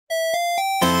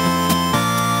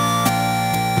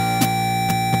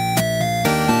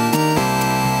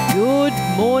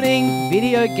morning,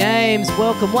 video games.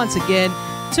 Welcome once again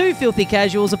to Filthy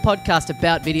Casuals, a podcast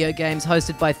about video games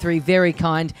hosted by three very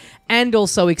kind and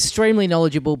also extremely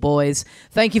knowledgeable boys.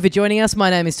 Thank you for joining us. My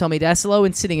name is Tommy Dasilo,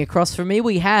 and sitting across from me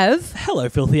we have... Hello,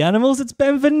 Filthy Animals. It's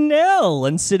Ben Vanel,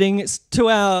 and sitting to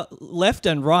our left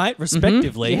and right,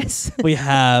 respectively, yes. we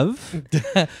have...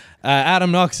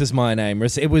 Adam Knox is my name.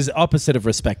 It was opposite of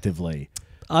respectively.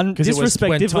 Because it was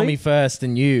when Tommy first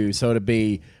and you, so it'd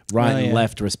be right and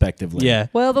left respectively. Yeah.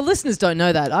 Well, the listeners don't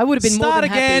know that. I would have been more than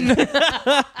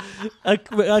happy.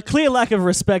 a clear lack of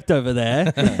respect over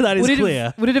there. That is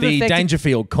clear. Would it have the affected,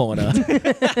 Dangerfield corner.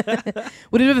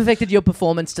 would it have affected your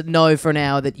performance to know for an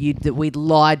hour that we'd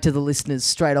lied to the listeners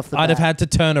straight off the bat? I'd have had to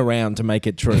turn around to make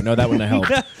it true. No, that wouldn't have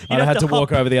helped. I'd have had to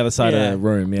walk over the other side of the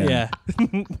room. Yeah.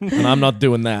 And I'm not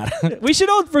doing that. We should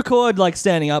all record like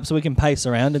standing up so we can pace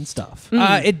around and stuff.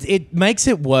 It makes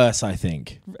it worse, I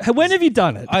think. When have you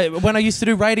done it? When I used to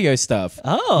do radio stuff.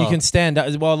 Oh. You can stand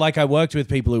up. Well, like I worked with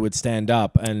people who would stand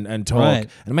up and talk. Right.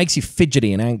 And it makes you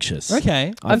fidgety and anxious.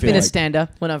 Okay. I've been a stander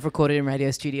when I've recorded in radio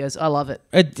studios. I love it.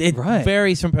 It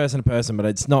varies from person to person, but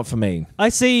it's not for me. I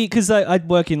see, because I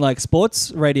work in like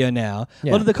sports radio now.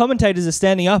 Yeah. A lot of the commentators are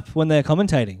standing up when they're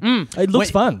commentating. It looks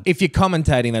fun. If you're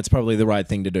commentating, that's probably the right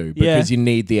thing to do because you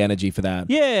need the energy for that.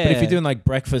 Yeah. But if you're doing like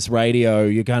breakfast radio,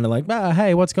 you're kind of like,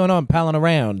 hey, what's going on? Palling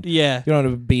around. Yeah. You don't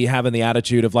want to be having the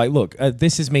attitude of like, look,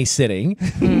 this is me sitting,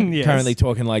 Yes. currently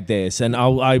talking like this, and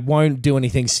I won't do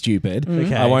anything stupid.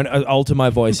 Okay. I won't alter my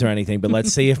voice or anything, but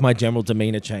let's see if my general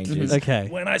demeanor changes. Okay.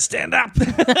 When I stand up.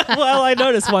 Well, I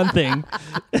noticed one thing.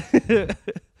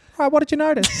 Right, what did you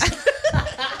notice?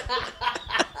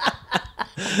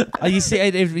 You see,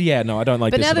 no, I don't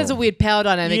like But this now at there's a all. weird power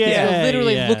dynamic because Yeah, you're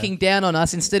literally yeah. looking down on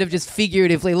us instead of just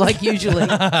figuratively like usually.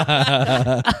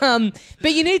 But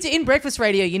you need to, in breakfast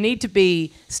radio, you need to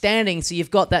be standing so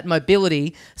you've got that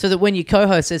mobility so that when your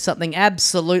co-host says something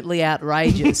absolutely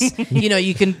outrageous,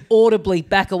 you can audibly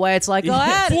back away. It's like,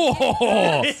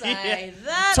 Whoa! say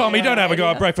that. Tommy, don't have a go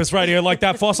at breakfast radio like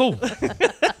that, fossil.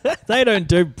 They don't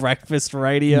do breakfast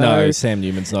radio. No, Sam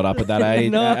Newman's not up at that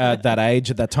age. No. At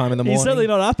that time in the morning. He's certainly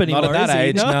not up anymore. Not at that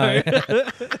age. No.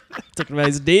 Talking about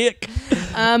his dick.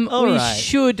 We right.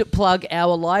 should plug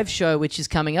our live show, which is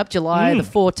coming up July the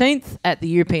 14th at the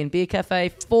European Beer Cafe,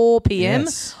 4 p.m.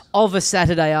 Yes. of a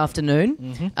Saturday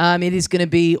afternoon. It is going to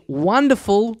be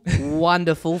wonderful,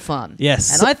 wonderful fun.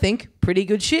 Yes. And I think pretty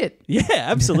good shit. Yeah,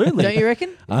 absolutely. Don't you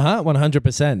reckon?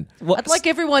 100%. I'd like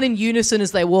everyone in unison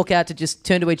as they walk out to just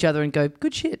turn to each other and go,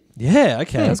 good shit. Yeah,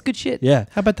 okay. Yeah, that's good shit. Yeah.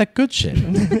 How about that good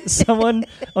shit? Someone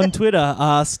on Twitter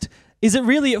asked, is it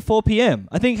really at 4 p.m.?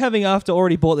 I think having after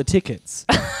already bought the tickets.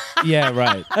 Yeah,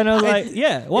 right. And I was like,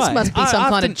 yeah, why? This must be some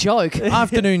kind of joke.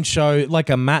 Afternoon show, like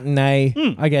a matinee.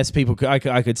 I guess people. I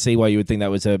could see why you would think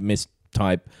that was a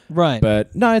mistype. Right.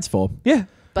 But no, it's 4. Yeah.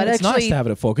 But it's actually, nice to have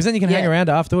it at 4 because then you can hang around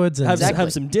afterwards. And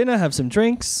Have some dinner, have some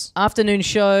drinks. afternoon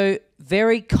show,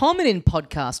 very common in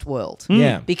podcast world.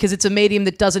 Yeah. Because it's a medium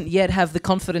that doesn't yet have the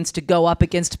confidence to go up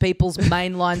against people's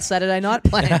mainline Saturday night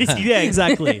plans. Yeah,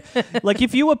 exactly. Like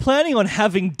if you were planning on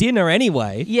having dinner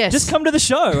anyway, Yes. just come to the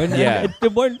show and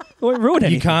it won't ruin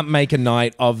anything. You can't make a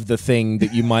night of the thing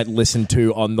that you might listen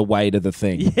to on the way to the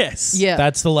thing. Yes. Yeah.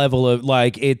 That's the level of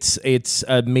like it's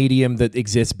a medium that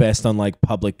exists best on like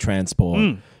public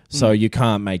transport. So you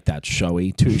can't make that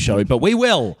too showy, but we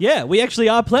will. Yeah, we actually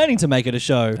are planning to make it a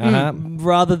show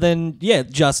rather than,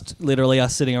 just literally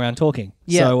us sitting around talking.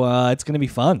 Yeah. So it's going to be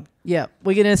fun. Yeah,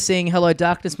 we're going to sing Hello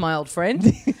Darkness, My Old Friend.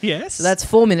 Yes. So that's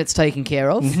 4 minutes taken care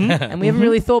of. And we haven't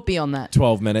really thought beyond that.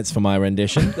 12 minutes for my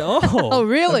rendition. Oh,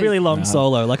 really? A really long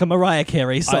solo, like a Mariah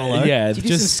Carey solo. Yeah, Did you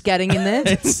do some scatting in there?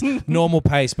 it's normal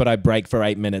pace, but I break for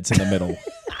 8 minutes in the middle.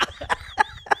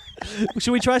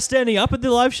 Should we try standing up at the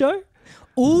live show?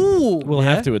 Ooh. We'll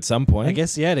have to at some point. I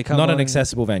guess, to come Not on. an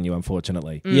accessible venue,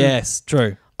 unfortunately. Yes,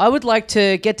 true. I would like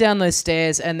to get down those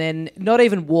stairs and then not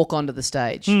even walk onto the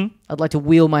stage. I'd like to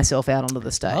wheel myself out onto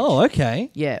the stage. Oh,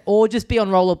 okay. Yeah, or just be on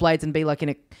rollerblades and be like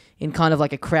in kind of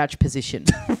like a crouch position.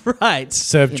 Right.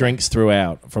 Serve drinks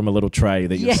throughout from a little tray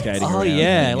that you're Yes. skating Oh, around.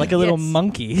 yeah, like a little Yes.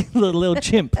 monkey, little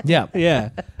chimp. Yeah. Yeah.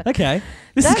 Okay.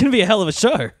 This is going to be a hell of a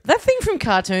show. That thing from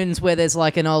cartoons where there's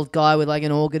like an old guy with like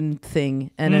an organ thing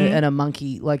and a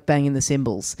monkey like banging the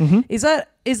cymbals. Is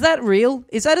that real?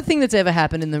 Is that a thing that's ever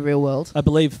happened in the real world? I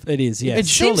believe it is, yes. It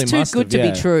surely Seems too must good have,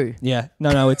 to be true. Yeah.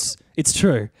 No, it's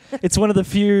true. It's one of the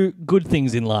few good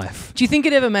things in life. Do you think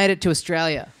it ever made it to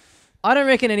Australia? I don't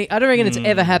reckon it's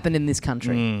ever happened in this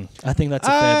country. I think that's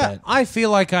a fair bet. I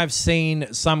feel like I've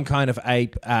seen some kind of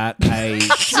ape at a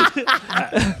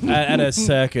at a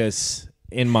circus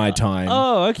in my time.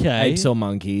 Oh, okay. Apes or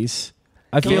monkeys.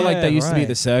 I feel like there used to be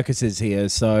the circuses here,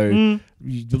 so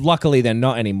luckily they're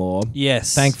not anymore.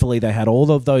 Yes. Thankfully, they had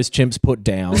all of those chimps put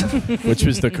down, which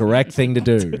was the correct thing to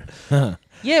do.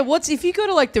 Yeah, if you go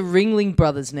to like the Ringling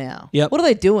Brothers now? Yep. What are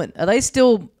they doing? Are they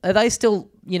still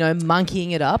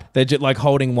monkeying it up? They're just like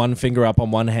holding one finger up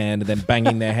on one hand and then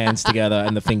banging their hands together,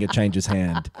 and the finger changes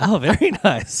hand. Oh, very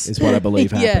nice. Is what I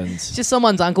believe happens. Just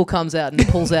someone's uncle comes out and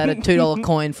pulls out a $2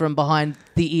 coin from behind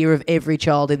the ear of every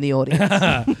child in the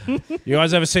audience. You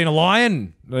guys ever seen a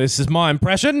lion? This is my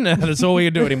impression. That's all we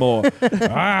can do anymore.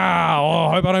 I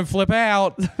hope I don't flip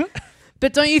out.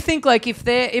 But don't you think like if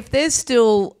they're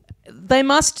still, they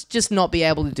must just not be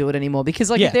able to do it anymore, because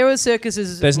like if there were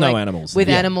circuses, there's like, no animals with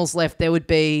animals left, there would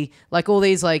be like all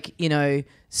these like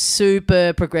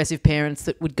super progressive parents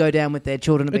that would go down with their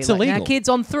children and it's be like, illegal. "Now kids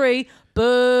on 3,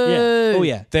 boo!" Yeah. Oh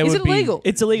yeah, Is it illegal?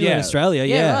 It's illegal in Australia.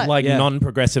 Yeah, right. Like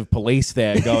non-progressive police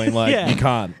there going like, you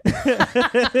can't.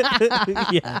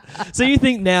 Yeah. So you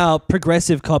think now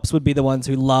progressive cops would be the ones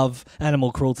who love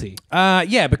animal cruelty?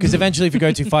 Yeah, because eventually if you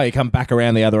go too far, you come back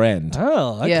around the other end.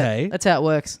 Oh, okay. Yeah, that's how it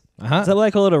works. Is that why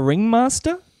they call it a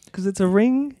ringmaster? Because it's a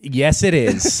ring Yes, it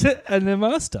is. and a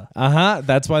master.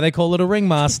 That's why they call it a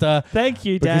ringmaster. Thank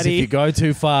you, Because Daddy. if you go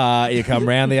too far, you come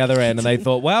round the other end, and they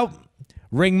thought, well,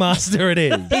 ringmaster it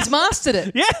is. He's mastered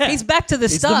it. Yeah. He's back to the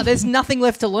start. There's nothing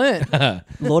left to learn.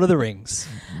 Lord of the Rings.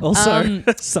 Also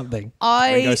something. Ringo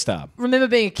I Starr. remember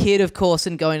being a kid, of course,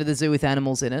 and going to the zoo with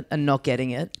animals in it and not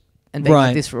getting it and being Right.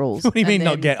 like, this rules. What do you mean And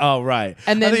not then- get? Oh, right.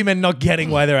 and I then- thought you meant not getting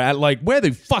where they're at. Like, where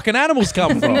do fucking animals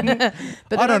come from? But I then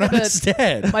don't remember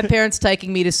understand. My parents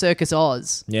taking me to Circus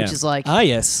Oz, Yeah. which is like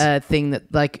Yes. a thing that,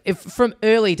 like, if from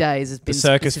early days has been The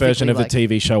circus version of specifically, a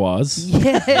TV show Oz.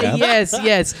 Yeah,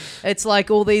 yes. It's like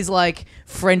all these like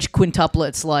French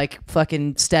quintuplets like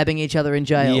fucking stabbing each other in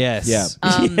jail. Yes. Yeah.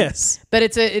 Yes. But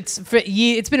it's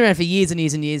been around for years and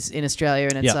years and years in Australia,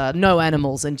 and it's Yeah. no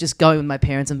animals, and just going with my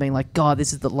parents and being like, God,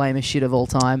 this is the lamest shit of all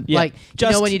time. Yeah. Like,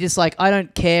 when you're just like, I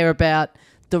don't care about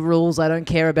the rules, I don't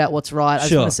care about what's right. I just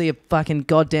Sure. want to see a fucking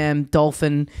goddamn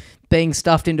dolphin being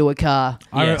stuffed into a car.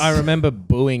 Yes. I remember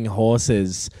booing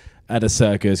horses at a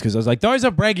circus because I was like, those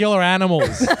are regular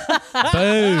animals.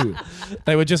 Boo.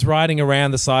 They were just riding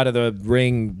around the side of the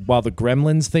ring while the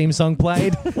Gremlins theme song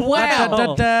played.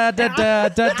 Wow. They're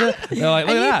like, look And you at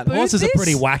that. booed Horses this? are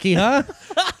pretty wacky, huh?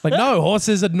 Like, no,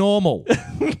 horses are normal.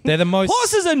 They're the most...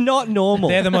 Horses are not normal.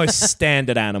 They're the most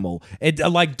standard animal.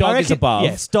 Like, I dog is reckon- above.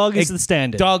 Yes, dog is the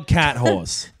standard. Dog, cat,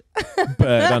 horse.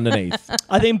 Bird underneath.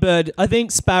 I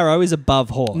think sparrow is above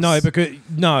horse. No,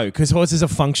 because horses are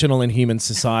functional in human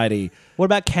society. What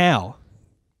about cow?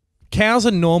 Cows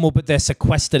are normal, but they're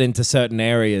sequestered into certain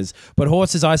areas. But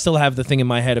horses, I still have the thing in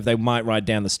my head of they might ride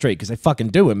down the street because they fucking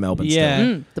do in Melbourne. Yeah.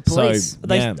 still. The police.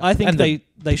 So, I think And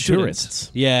they should.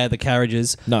 tourists. Yeah, the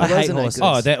carriages. No. I Those hate are no horses. good.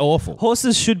 Oh, they're awful.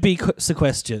 Horses should be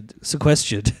sequestered.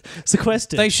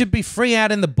 They should be free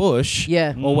out in the bush,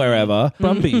 Yeah. or wherever,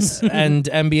 Brumbies. and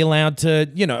be allowed to,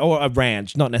 or a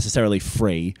ranch, not necessarily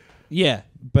free, Yeah.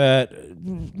 but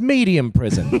medium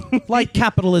prison, like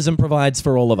capitalism provides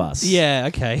for all of us. Yeah,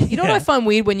 okay. You know what I find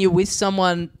weird when you're with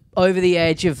someone over the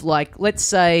age of, like, let's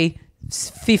say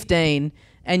 15,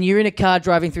 and you're in a car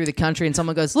driving through the country and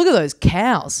someone goes, look at those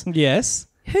cows. Yes.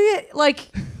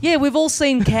 We've all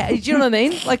seen cows. Do you know what I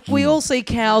mean? Like, we all see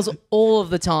cows all of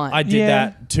the time. I did Yeah.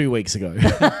 that 2 weeks ago.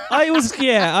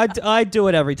 I do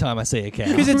it every time I see a cow.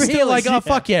 Because it's still like, Really? oh,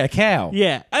 fuck yeah, a cow.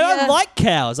 Yeah. I like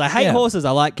cows. I hate Yeah. horses.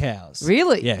 I like cows.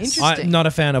 Really? Yes. Interesting. I'm not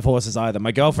a fan of horses either.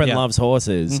 My girlfriend Yeah. loves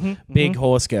horses. Big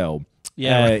horse girl.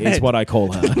 Yeah, right. Is what I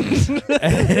call her.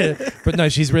 But no,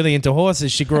 she's really into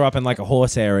horses. She grew up in like a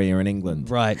horse area in England.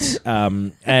 Right.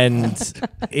 And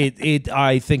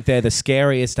I think they're the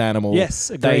scariest animal. Yes,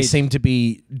 They agreed. seem to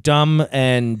be dumb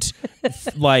and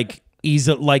like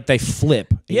they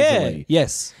flip Yeah. easily.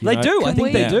 Yes. You They know? do. I Can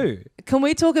think they we- do. Can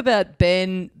we talk about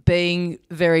Ben being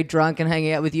very drunk and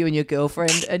hanging out with you and your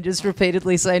girlfriend and just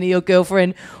repeatedly saying to your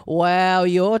girlfriend, wow,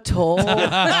 you're tall?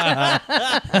 I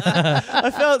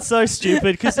felt so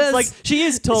stupid because it's like she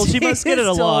is tall. She must get it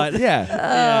a is tall. lot.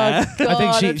 Yeah. Oh, God,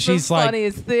 I think it's she's the like-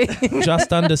 funniest thing.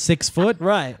 Just under 6 foot.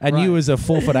 Right. And right. you as a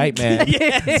 4'8" man.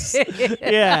 Yes.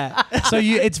 Yeah. So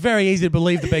it's very easy to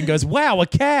believe that Ben goes, wow, a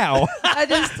cow.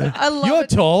 I love You're it.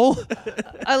 tall.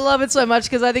 I love it so much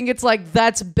because I think it's like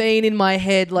that's been in my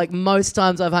head like most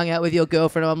times I've hung out with your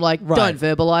girlfriend. I'm like, Right. don't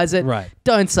verbalize it. Right.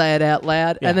 Don't say it out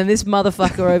loud. Yeah. And then this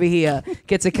motherfucker over here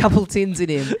gets a couple tins in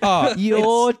him. Oh,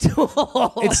 You're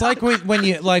tall. It's like when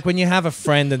you have a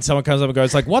friend and someone comes up and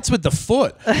goes like, "What's with the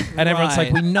foot?" And everyone's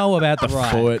like, Right. "We know about the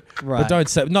Right. foot, Right. but don't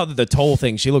say not that the tall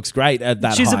thing. She looks great at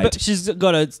that height." She's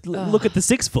got to look at the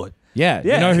 6 foot. Yeah.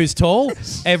 Yeah. You know who's tall?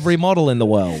 Every model in the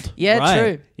world. Yeah, Right.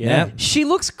 true. Yeah. She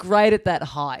looks great at that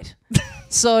height.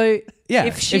 So Yeah.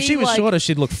 if she was like, shorter,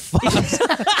 she'd look fucked.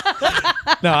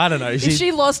 No, I don't know. if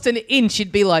she lost an inch,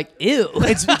 she'd be like, ew.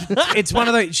 It's one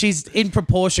of those. She's in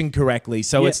proportion correctly,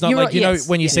 so Yeah. it's not You're like right, you know yes.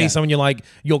 when you see Yeah. someone, you're like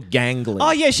you're gangly.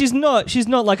 Oh yeah, she's not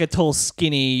like a tall,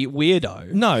 skinny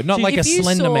weirdo. No, not like a if you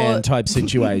Slender saw- Man type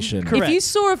situation. Correct. If you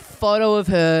saw a photo of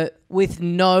her with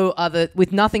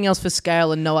nothing else for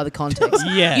scale and no other context,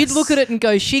 Yes. you'd look at it and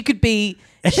go, she could be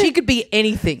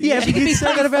anything. she could be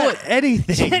talking about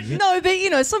anything. No,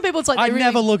 but some people it's like I they really-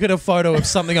 never look at a photo of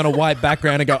something on a white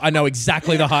background and go, I know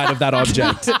exactly the height of that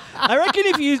object. I reckon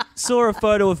if you saw a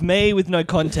photo of me with no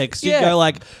context, you'd Yeah. go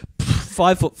like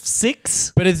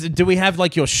 5'6". But do we have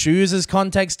like your shoes as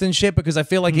context and shit? Because I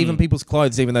feel like even people's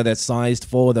clothes, even though they're sized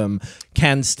for them,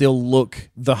 can still look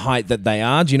the height that they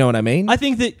are. Do you know what I mean? I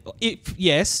think that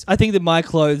I think that my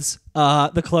clothes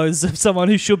are the clothes of someone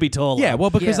who should be taller. yeah, well,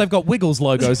 because Yeah. they've got Wiggles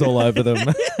logos all over them.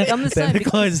 I'm the They're same. the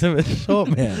clothes of a short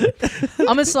man.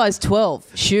 I'm a size 12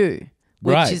 shoe,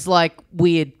 which Right. is like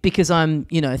weird because I'm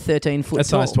 13 foot A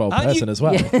size tall. 12 Aren't person you- as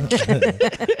well.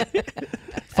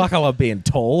 Fuck, I love being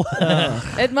tall.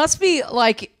 It must be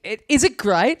like, is it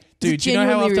great? Is Dude, it do you know how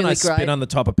genuinely often I really spit great? on the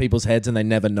top of people's heads and they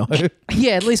never know?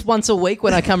 Yeah, at least once a week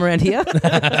when I come around here.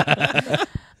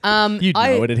 You'd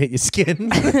know it'd hit your skin.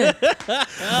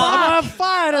 I'm on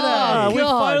fire today. Ah, we've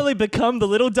God. finally become the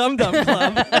Little Dum Dum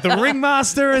Club. The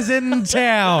ringmaster is in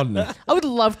town. I would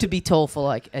love to be tall for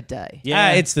like a day.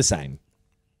 Yeah. It's the same.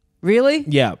 Really?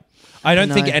 Yeah. I don't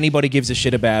No. think anybody gives a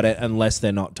shit about it unless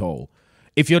they're not tall.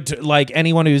 If you're like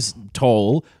anyone who's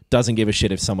tall doesn't give a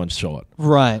shit if someone's short.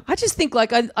 Right. I just think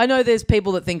like I know there's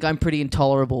people that think I'm pretty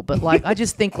intolerable, but like I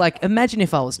just think like imagine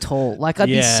if I was tall, like I'd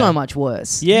be Yeah. so much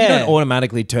worse. You Yeah. don't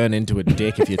automatically turn into a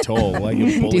dick if you're tall. Like you're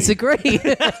a bully. Disagree.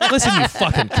 Listen, you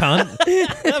fucking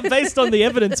cunt. Based on the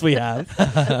evidence we have.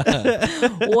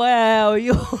 Wow,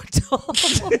 you're tall.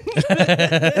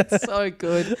 It's so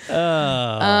good.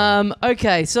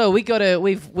 Okay, so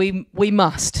we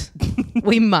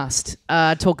must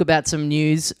talk about some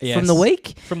news Yes. from the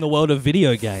week. From the world of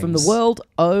video games. From the world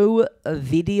of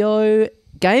video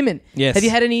gaming. Yes. Have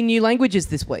you had any new languages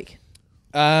this week?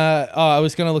 I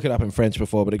was going to look it up in French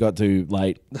before, but it got too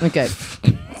late. Okay.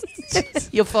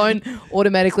 Your phone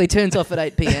automatically turns off at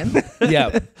 8 p.m.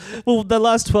 Yeah. Well, the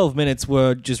last 12 minutes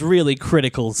were just really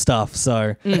critical stuff,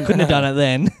 so couldn't have done it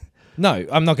then. No,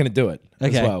 I'm not going to do it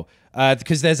as Okay. well.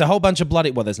 Because there's a whole bunch of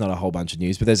there's not a whole bunch of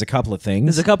news, but there's a couple of things.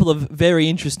 There's a couple of very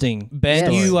interesting Ben,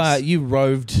 stories. you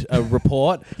roved a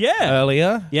report Yeah.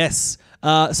 earlier. Yes.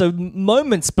 So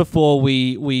moments before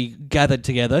we gathered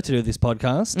together to do this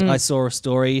podcast, I saw a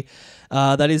story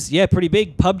that is, pretty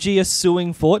big. PUBG are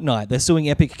suing Fortnite. They're suing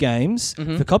Epic Games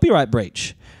for copyright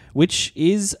breach, which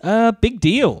is a big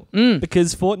deal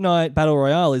because Fortnite Battle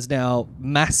Royale is now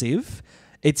massive.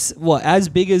 It's, as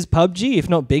big as PUBG, if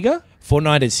not bigger?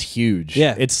 Fortnite is huge.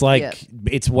 Yeah. It's like Yeah.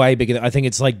 it's way bigger. I think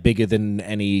it's like bigger than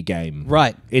any game.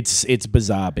 Right. It's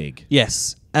bizarre big.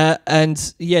 Yes.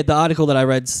 The article that I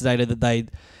read stated that I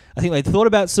think they thought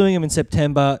about suing them in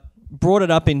September, brought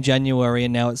it up in January,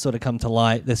 and now it's sort of come to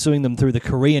light. They're suing them through the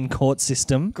Korean court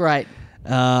system. Great.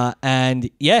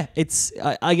 It's,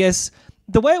 I guess,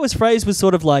 the way it was phrased was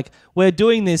sort of like, we're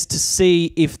doing this to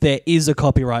see if there is a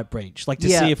copyright breach, like to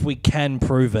Yeah. see if we can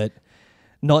prove it,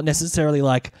 not necessarily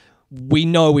like, we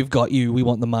know we've got you, we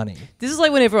want the money. This is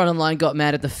like when everyone online got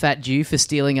mad at the fat Jew for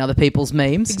stealing other people's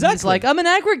memes. Exactly. He's like, I'm an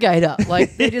aggregator.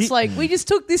 Like, they're just like, we just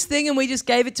took this thing and we just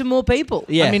gave it to more people.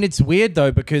 Yeah. I mean, it's weird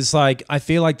though because like I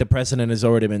feel like the precedent has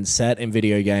already been set in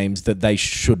video games that they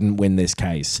shouldn't win this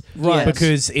case. Right.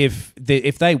 Because if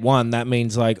they won, that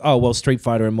means like, oh well, Street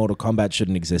Fighter and Mortal Kombat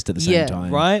shouldn't exist at the same Yeah.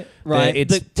 time. Right.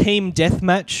 It's The team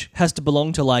deathmatch has to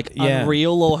belong to like Yeah.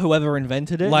 Unreal or whoever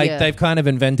invented it. like Yeah. they've kind of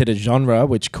invented a genre,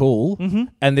 which cool.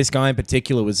 And this guy in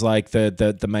particular was like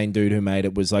the main dude who made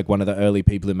it was like one of the early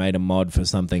people who made a mod for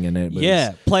something, and it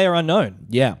was player unknown.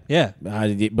 yeah. Yeah,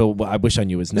 Well, I wish I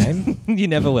knew his name. you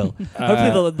never will.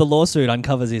 Hopefully, the lawsuit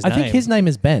uncovers his I name. think his name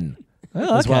is Ben.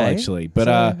 Oh, as well, okay. actually. But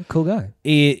So, cool guy.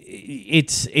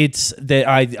 it's that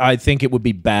I think it would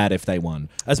be bad if they won.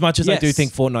 As much as I do Yes.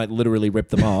 think Fortnite literally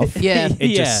ripped them off. Yeah.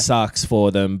 It Yeah. just sucks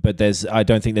for them. But I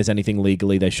don't think there's anything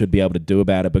legally they should be able to do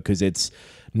about it because it's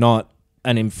not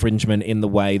an infringement in the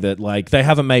way that like they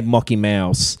haven't made Mocky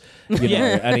Mouse, you know,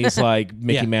 and he's like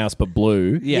Mickey Yeah. Mouse but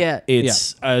blue. Yeah.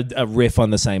 It's a riff on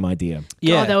the same idea.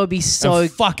 Yeah. God, that would be so...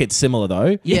 And fuck, it's similar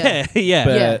though. Yeah, yeah.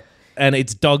 But Yeah. and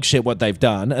it's dog shit what they've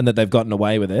done and that they've gotten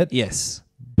away with it. Yes.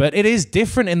 But it is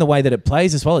different in the way that it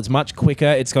plays as well. It's much quicker.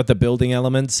 It's got the building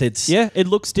elements. It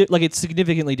looks like it's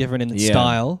significantly different in its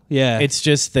style. Yeah. It's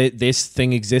just that this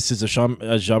thing exists as a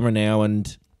genre now,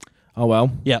 and oh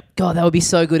well. Yep. God, that would be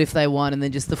so good if they won and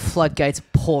then just the floodgates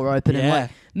pour open and like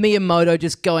Miyamoto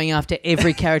just going after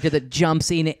every character that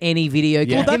jumps in any video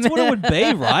game. Well, that's what it would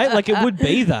be, right? Like, it would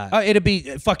be that. Oh, it'd be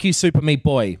fuck you, Super Meat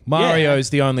Boy. Mario's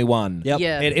the only one. Yep.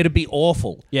 Yeah. It'd be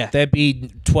awful. Yeah. There'd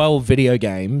be 12 video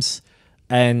games,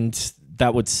 and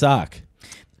that would suck.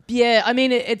 Yeah, I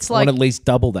mean, it's I like... want at least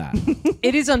double that.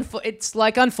 It is it's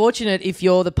like unfortunate if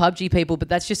you're the PUBG people, but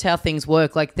that's just how things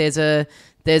work. Like there's a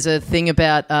thing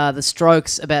about the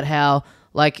Strokes, about how,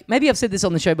 like, maybe I've said this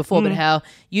on the show before, but how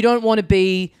you don't want to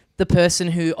be the person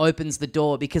who opens the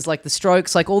door, because like the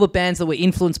Strokes, like all the bands that were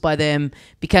influenced by them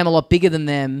became a lot bigger than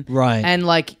them. Right. And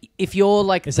like if you're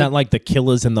like Is that like the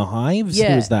Killers and the Hives?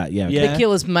 Yeah. Who is that? Yeah. Yeah.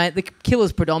 The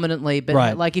Killers predominantly, but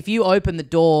Right. like if you open the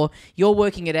door, you're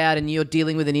working it out and you're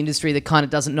dealing with an industry that kind of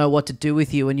doesn't know what to do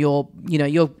with you, and you're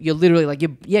literally like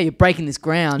you're breaking this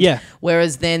ground. Yeah.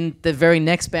 Whereas then the very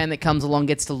next band that comes along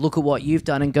gets to look at what you've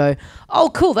done and go,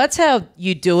 oh cool, that's how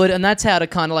you do it, and that's how to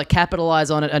kind of like capitalize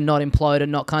on it and not implode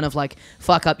and not kind of like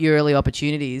fuck up your early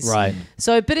opportunities. Right.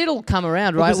 So, but it'll come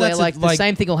around, right? Because Where that's like the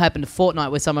same thing will happen to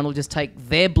Fortnite, where someone will just take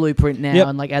their blueprint now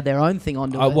and like add their own thing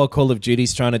onto it. Well, Call of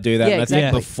Duty's trying to do that. Yeah, and I think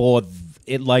exactly. before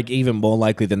it, like even more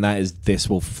likely than that is this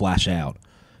will flash out.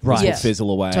 Right. This will Yes.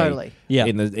 fizzle away. Totally. Yeah.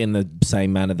 In the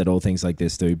same manner that all things like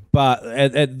this do. But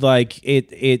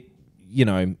it you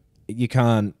know, you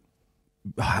can't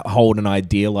hold an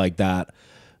idea like that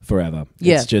forever.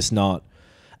 Yeah. It's just not.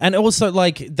 And also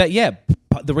like that. Yeah.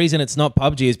 The reason it's not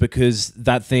PUBG is because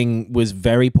that thing was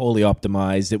very poorly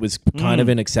optimized. It was kind of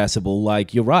inaccessible.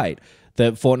 Like, you're right.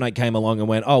 That Fortnite came along and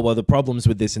went, oh, well, the problems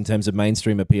with this in terms of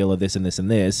mainstream appeal are this and this and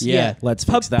this. Yeah. Let's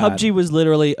fix that. PUBG was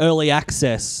literally early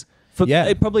access.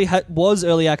 It probably was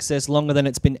early access longer than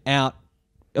it's been out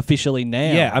officially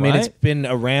now. Yeah, I mean, right? it's been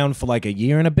around for like a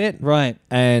year and a bit. Right.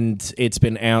 And it's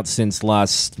been out since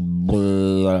last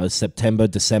September,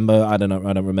 December. I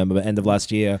don't remember, but end of last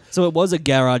year. So it was a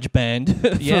garage band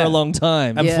for Yeah. a long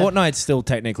time. And Yeah. Fortnite's still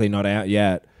technically not out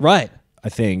yet, Right. I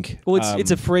think. Well,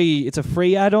 it's a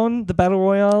free add-on, the Battle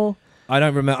Royale. I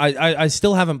don't remember. I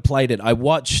still haven't played it. I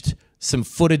watched some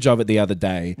footage of it the other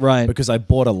day. Right. Because I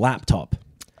bought a laptop.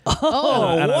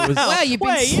 Oh, And I was- wow! You've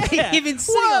been you've been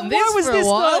sitting on this why was for this a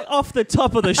while. not off the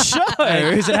top of the show?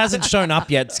 Because it hasn't shown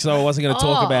up yet, so I wasn't going to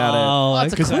talk about Oh, it.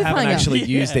 it's a Because I haven't cliffhanger. actually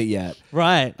used it yet.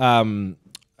 Right. I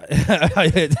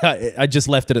just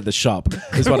left it at the shop.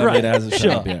 Is what I mean. It hasn't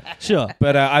shown up yet. Sure.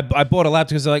 But I bought a laptop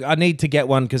because like I need to get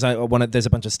one because I want to. There's a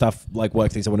bunch of stuff like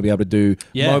work things I want to be able to do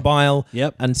mobile.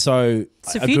 Yep. And so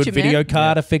It's the a future, good video man.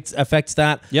 card affects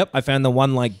that. Yep. I found the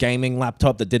one like gaming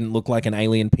laptop that didn't look like an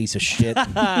alien piece of shit.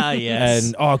 Ah, yes.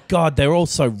 And oh god, they're all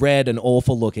so red and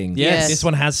awful looking. Yes. This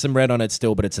one has some red on it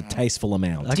still, but it's a tasteful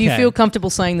amount. Do you Okay. feel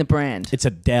comfortable saying the brand? It's a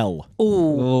Dell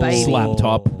Oh, baby.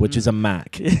 laptop, which is a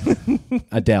Mac.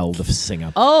 Adele, the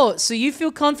singer. Oh, so you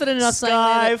feel confident enough saying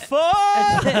that?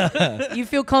 You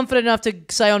feel confident enough to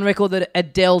say on record that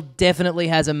Adele definitely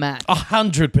has a Mac.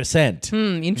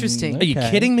 100%. Interesting. Are you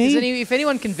Okay. kidding me? If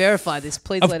anyone can verify this,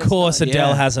 please Of let us course, know. Adele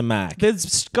Yeah. has a Mac.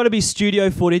 There's got to be studio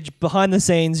footage behind the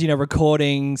scenes,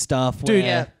 recording stuff. Dude,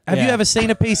 Yeah. have you ever seen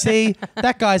a PC?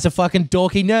 That guy's a fucking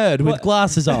dorky nerd with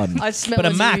glasses on. I smell But a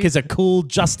as Mac you- is a cool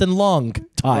Justin Long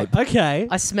type. Okay.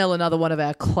 I smell another one of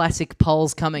our classic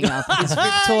polls coming up. Is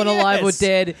Rip Torn alive or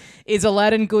dead? Is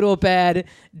Aladdin good or bad?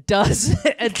 Does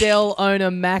Adele own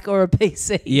a Mac or a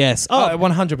PC? Yes. Oh,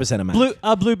 100% a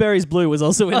Mac. Blueberries Blue was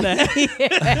also in there. We've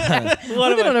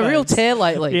been on a real tear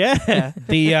lately. Yeah.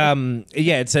 The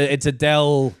it's a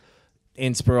Dell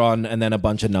Inspiron and then a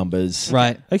bunch of numbers.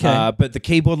 Right. Okay. But the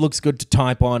keyboard looks good to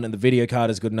type on, and the video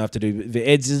card is good enough to do.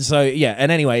 It's so yeah.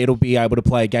 And anyway, it'll be able to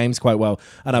play games quite well.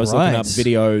 And I was looking up Right.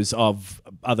 videos of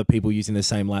other people using the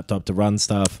same laptop to run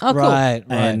stuff. Oh, cool. right.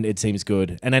 And it seems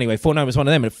good. And anyway, Fortnite was one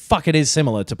of them. And fuck, it is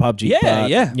similar to PUBG. Yeah, but,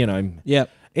 yeah. You know,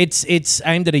 it's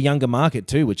aimed at a younger market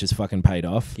too, which has fucking paid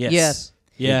off. Yes.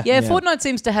 Yeah. Yeah, Fortnite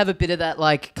seems to have a bit of that,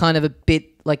 like, kind of a bit,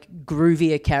 like,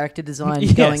 groovier character design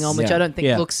Yes. going on, which Yeah. I don't think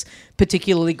Yeah. looks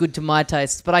particularly good to my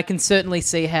taste. But I can certainly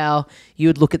see how you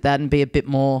would look at that and be a bit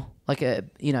more, like,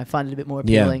 find it a bit more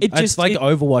Yeah, appealing. it's like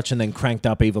Overwatch and then cranked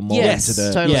up even more Yes, into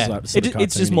the totally. Yeah. sort of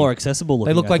It's just cartoony. more accessible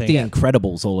looking. They look I like think. the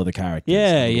Incredibles, all of the characters.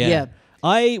 Yeah, yeah.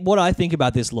 Yeah. What I think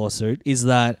about this lawsuit is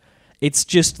that it's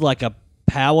just like a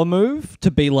power move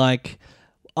to be like,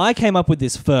 I came up with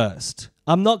this first.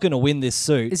 I'm not going to win this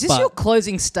suit. Is this but- your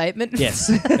closing statement? Yes.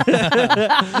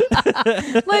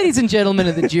 Ladies and gentlemen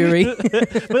of the jury.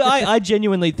 But I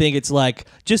genuinely think it's like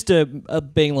just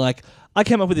being like, I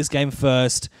came up with this game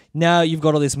first. Now you've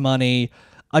got all this money.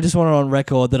 I just want it on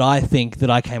record that I think that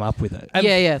I came up with it. And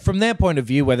Yeah. From their point of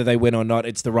view, whether they win or not,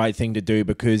 it's the right thing to do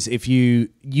because if you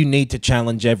need to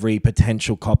challenge every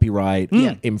potential copyright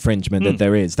infringement that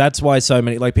there is. That's why so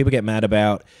many people get mad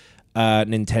about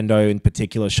Nintendo in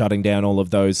particular shutting down all of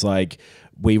those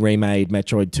we remade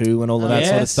Metroid 2 and all of that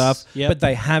sort of stuff. Yep. But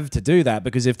they have to do that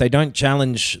because if they don't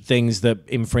challenge things that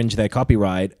infringe their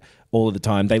copyright all of the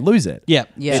time, they lose it. Yeah.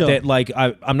 Yeah.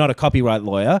 Sure. I'm not a copyright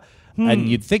lawyer. And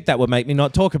you'd think that would make me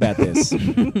not talk about this.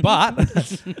 But,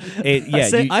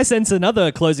 I sense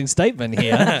another closing statement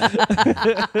here.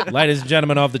 ladies and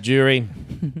gentlemen of the jury,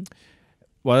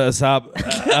 what's up?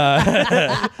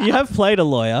 You have played a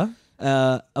lawyer,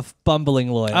 a bumbling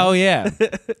lawyer. Oh, yeah.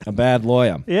 A bad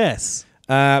lawyer. Yes.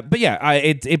 But yeah,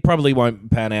 it probably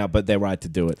won't pan out, but they're right to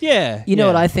do it. Yeah. You know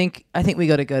yeah. what I think? I think we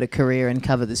got to go to Korea and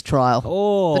cover this trial.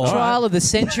 Oh. The trial of the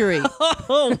century.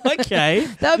 Oh, okay.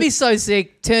 That would be so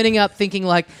sick. Turning up thinking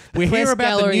like We press hear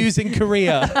about gallery, the news in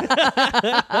Korea.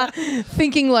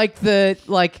 thinking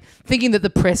thinking that the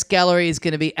press gallery is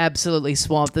going to be absolutely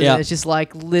swamped. And Yeah. it's just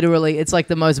literally, it's like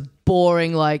the most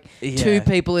boring Yeah. two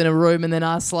people in a room and then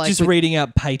us Just reading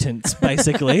out patents,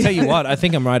 basically. Tell you what, I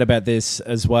think I'm right about this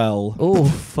as well. Oh,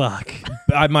 fuck.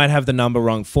 I might have the number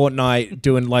wrong. Fortnite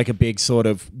doing a big sort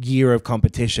of year of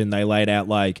competition. They laid out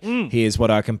here's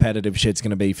what our competitive shit's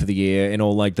going to be for the year in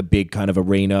all the big kind of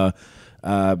arena,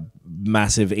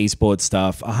 massive esports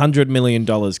stuff. $100 million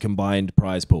combined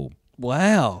prize pool,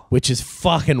 Wow. which is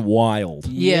fucking wild.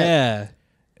 Yeah.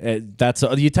 That's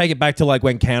you take it back to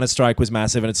when Counter-Strike was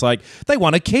massive, and it's they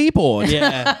want a keyboard.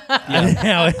 Yeah. And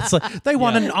now it's they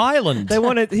want an island. They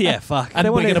want it. Yeah, fuck.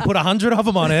 and we're going to put 100 of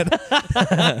them on it.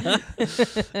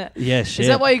 Yeah, shit. Is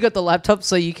that why you got the laptop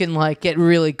so you can get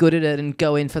really good at it and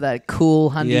go in for that cool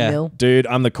 100 mil? Dude,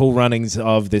 I'm the cool runnings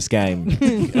of this game.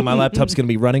 And my laptop's going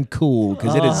to be running cool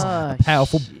because it is a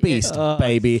powerful beast,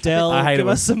 baby. Dell, I hate give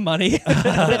it. us some money.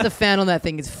 I bet the fan on that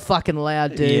thing is fucking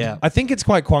loud, dude. Yeah. I think it's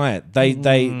quite quiet.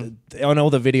 They on all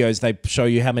the videos they show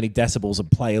you how many decibels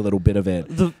and play a little bit of it.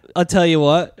 I'll tell you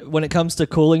what, when it comes to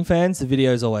cooling fans, the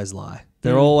videos always lie.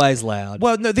 They're always loud.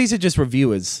 Well, no, these are just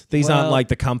reviewers. These aren't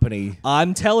the company.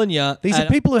 I'm telling you. These are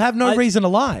people who have no reason to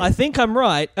lie. I think I'm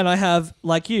right, and I have,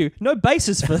 like you, no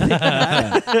basis for thinking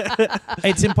that.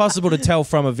 It's impossible to tell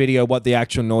from a video what the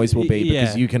actual noise will be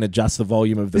because you can adjust the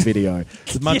volume of the video.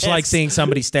 It's much like seeing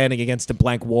somebody standing against a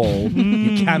blank wall.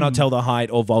 You cannot tell the height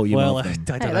or volume Well, of I them.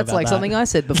 don't know Hey, that's about like that. something I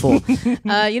said before. You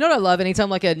know what I love?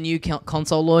 Anytime a new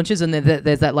console launches and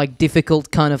there's that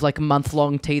difficult kind of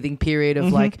month-long teething period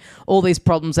of all these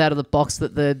problems out of the box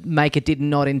that the maker did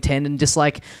not intend, and just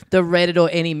the Reddit or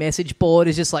any message board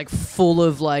is just full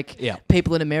of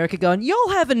people in America going, "Y'all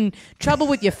having trouble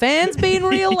with your fans being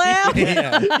real loud?"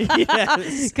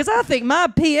 Because I think my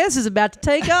PS is about to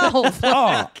take off.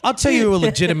 Oh, I'll tell you a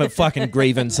legitimate fucking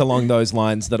grievance along those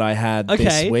lines that I had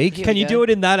this week. Can you do it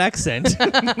in that accent?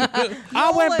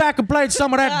 I went back and played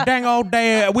some of that dang old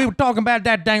day. We were talking about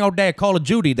that dang old day Call of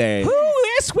Duty day.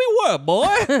 Yes, we were, boy.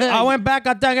 I went back,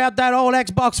 I dug out that old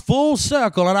Xbox full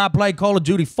circle, and I played Call of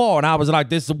Duty 4, and I was like,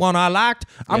 this is the one I liked.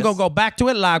 I'm going to go back to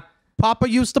it like Papa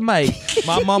used to make.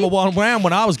 My mama wasn't around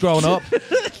when I was growing up.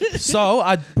 So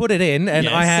I put it in, and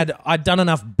I'd done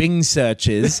enough Bing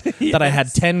searches that I had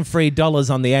 $10 free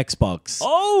on the Xbox.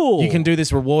 Oh. You can do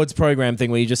this rewards program thing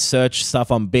where you just search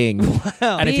stuff on Bing.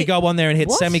 Wow. And if you go on there and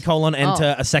hit semicolon,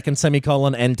 enter, a second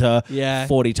semicolon, enter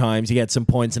 40 times, you get some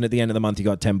points, and at the end of the month, you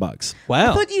got $10.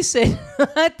 Wow. I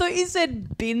thought you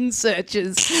said bin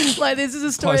searches. This is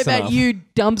a story Close about enough. you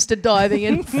dumpster diving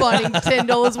and finding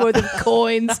 $10 worth of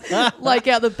coins,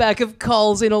 out the back of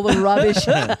Coles in all the rubbish.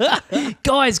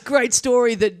 Guys, great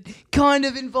story that kind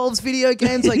of involves video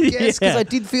games, I guess, because I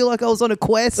did feel like I was on a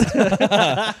quest.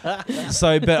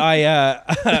 But I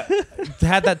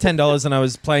had that $10 and I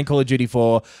was playing Call of Duty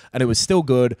 4 and it was still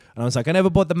good. And I was like, I never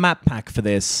bought the map pack for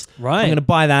this. Right. I'm going to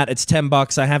buy that. It's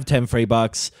 $10. I have 10 free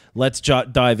bucks. Let's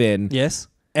dive in. Yes.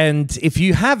 And if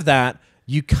you have that,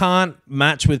 you can't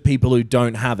match with people who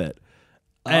don't have it.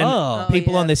 And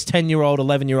people on this 10-year-old,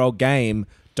 11-year-old game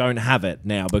don't have it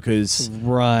now because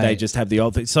they just have the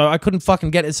old thing. So I couldn't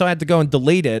fucking get it, so I had to go and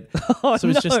delete it. So it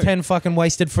was just 10 fucking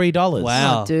wasted free dollars.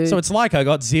 Wow. Oh, dude. So it's like I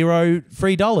got $0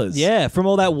 free. Yeah, from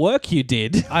all that work you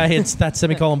did. I hit that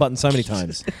semicolon button so many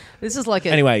times. This is like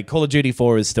Anyway, Call of Duty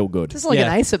 4 is still good. This is like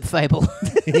an Aesop fable.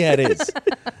 Yeah, it is.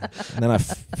 And then I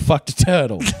fucked a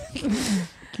turtle.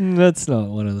 That's not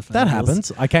one of the That fails.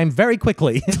 happens. I came very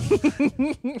quickly.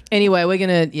 Anyway, we're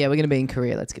gonna be in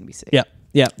Korea. That's gonna be sick. Yeah.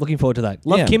 Yeah. Looking forward to that.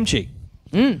 Love Yeah. kimchi.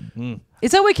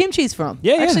 Is that where kimchi's from?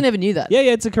 Yeah, I yeah. actually never knew that. Yeah,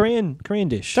 it's a Korean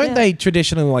dish. Don't they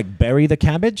traditionally like bury the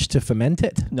cabbage to ferment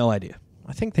it? No idea.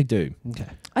 I think they do. Okay.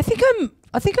 I think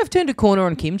I've turned a corner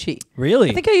on kimchi. Really?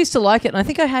 I think I used to like it, and I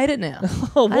think I hate it now.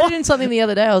 Oh, I what? had it in something the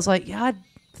other day. I was like, yeah, I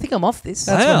think I'm off this.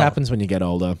 That's Wow. what happens when you get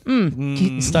older.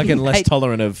 You start getting less Hate-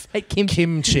 tolerant of hate kimchi.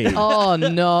 kimchi. Oh no!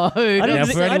 Now, didn't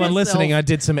for see- I anyone didn't listening, I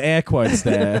did some air quotes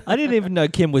there. I didn't even know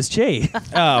Kim was chi.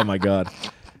 Oh my god.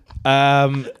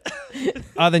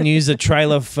 Other news: a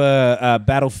trailer for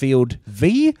Battlefield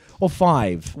V or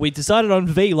 5. We decided on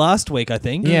V last week, I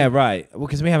think. Yeah, right. Well,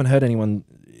 because we haven't heard anyone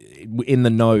in the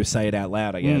know say it out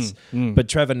loud, I guess. But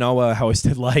Trevor Noah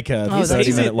hosted like a Oh, that's-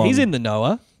 30-minute long. He's in the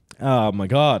Noah. Oh my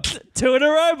god, 2 in a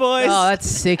row, boys. Oh, that's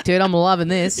sick, dude. I'm loving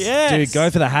this. yes. dude, go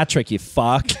for the hat trick, you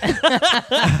fuck.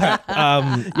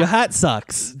 Your hat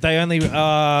sucks. They only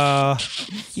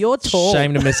You're tall.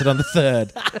 shame to miss it on the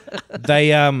third. They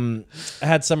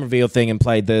had some reveal thing and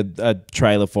played the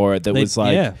trailer for it that was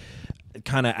like yeah.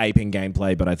 kind of aping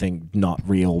gameplay, but I think not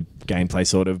real gameplay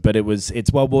sort of. But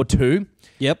it's World War II.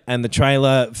 Yep. And the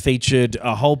trailer featured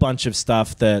a whole bunch of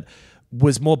stuff that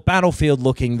was more Battlefield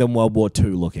looking than World War II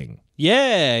looking.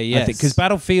 Yeah, I yes. think because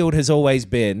Battlefield has always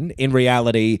been, in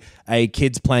reality, a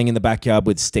kids playing in the backyard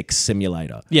with sticks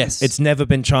simulator. Yes. It's never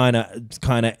been trying to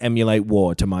kind of emulate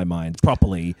war, to my mind,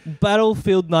 properly.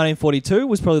 Battlefield 1942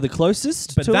 was probably the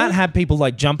closest But to that it. had people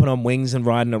like jumping on wings and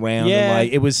riding around. Yeah. And,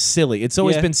 like, it was silly. It's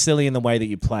always Yeah. been silly in the way that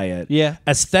you play it. Yeah.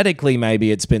 Aesthetically,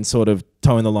 maybe it's been sort of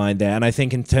towing the line there. And I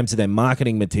think in terms of their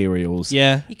marketing materials,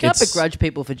 Yeah. You can't It's- begrudge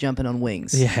people for jumping on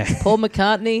wings. Yeah. Paul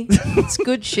McCartney, it's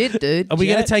good shit, dude. are we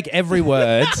going to take every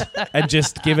word and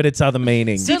just give it its other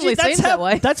meaning? Certainly seems that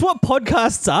way. That's what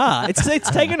podcasts are. It's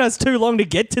taken us too long to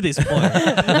get to this point.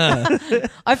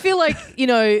 I feel like,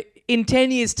 in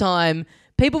 10 years' time,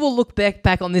 people will look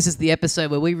back on this as the episode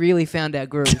where we really found our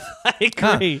groove. I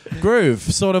agree. Groove,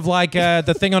 sort of like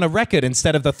the thing on a record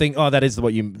instead of the thing. Oh, that is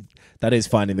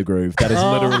finding the groove. That is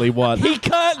literally what He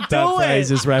can't do that it.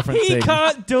 phrase is referencing. He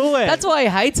can't do it. That's why he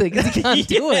hates it, because he can't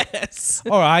do it. Yes.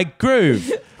 All right,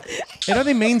 groove. It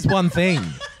only means one thing.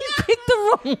 He picked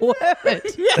the wrong word.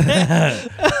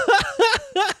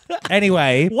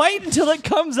 Anyway, Wait until it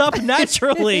comes up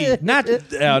naturally. oh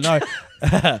no.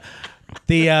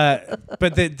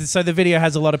 So the video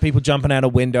has a lot of people jumping out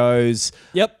of windows.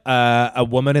 Yep. A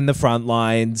woman in the front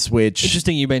lines, which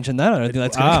Interesting you mentioned that. I don't think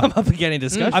that's going to come up again in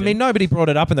discussion. I mean, nobody brought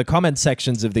it up in the comment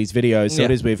sections of these videos, so Yeah.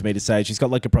 it is weird for me to say. She's got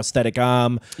like a prosthetic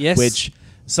arm. Yes. Which,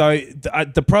 so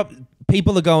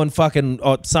people are going fucking,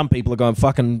 or some people are going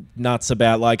fucking nuts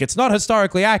about like, it's not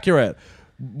historically accurate.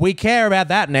 We care about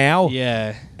that now.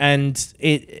 yeah. And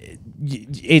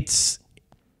it's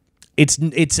a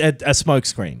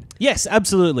smokescreen. Yes,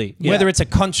 absolutely. Yeah. Whether it's a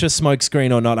conscious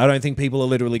smokescreen or not, I don't think people are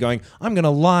literally going, I'm going to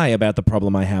lie about the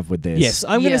problem I have with this. Yes,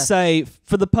 I'm going Yeah. to say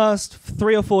for the past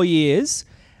 3 or 4 years,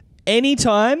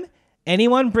 anytime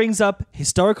anyone brings up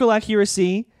historical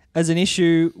accuracy as an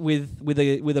issue with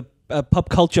a pop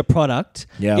culture product,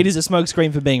 Yeah. it is a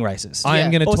smokescreen for being racist. I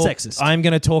am Yeah. going Or to talk. sexist. I'm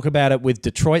going to talk about it with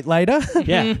Detroit later.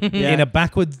 yeah.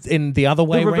 in the other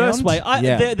way the reverse round. way.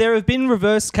 Yeah. There have been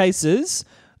reverse cases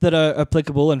that are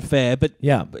applicable and fair, but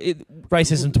Yeah.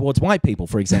 Racism towards white people,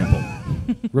 for example.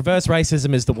 Reverse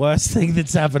racism is the worst thing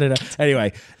that's happened.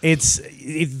 Anyway,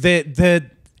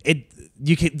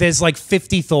 there's like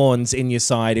 50 thorns in your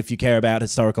side if you care about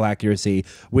historical accuracy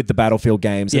with the Battlefield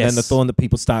games. And Yes. then the thorn that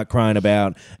people start crying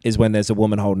about is when there's a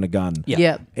woman holding a gun. Yeah.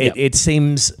 Yeah. It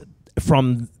seems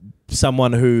from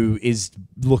someone who is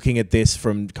looking at this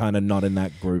from kind of not in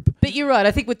that group. But you're right.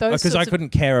 I think with those Because I sorts of- couldn't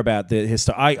care about the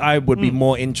history. I would be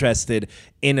more interested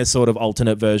in a sort of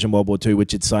alternate version World War II,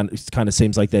 which it kind of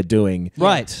seems like they're doing.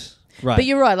 right. Right. But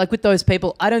you're right. Like with those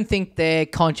people, I don't think they're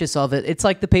conscious of it. It's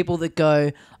like the people that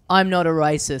go, I'm not a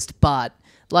racist, but...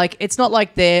 Like, it's not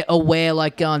like they're aware,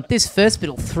 like, going, this first bit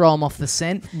will throw them off the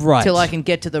scent Right. till I can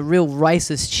get to the real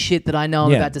racist shit that I know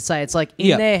I'm Yeah. about to say. It's like, in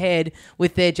Yeah. their head,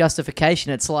 with their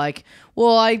justification, it's like,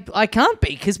 well, I can't be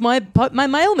because my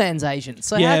mailman's Asian.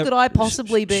 So how could I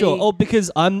possibly be... Sure. Or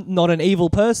because I'm not an evil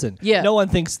person. Yeah. No one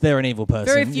thinks they're an evil person.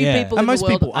 Very few Yeah. people And in the most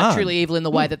world people are aren't. truly evil in the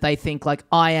way that they think, like,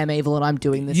 I am evil and I'm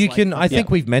doing this. You like, can. I think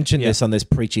we've mentioned Yeah. this on this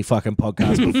preachy fucking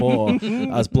podcast before,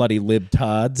 us bloody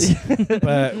libtards.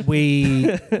 But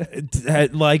we,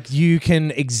 like, you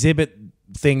can exhibit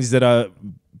things that are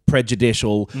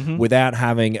prejudicial without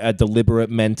having a deliberate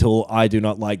mental I do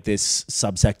not like this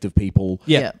subsect of people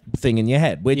thing in your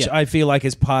head, which I feel like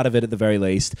is part of it at the very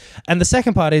least. And the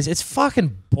second part is it's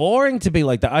fucking boring to be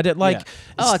like that. I don't like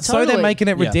Oh, so totally. they're making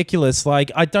it ridiculous.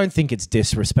 Like, I don't think it's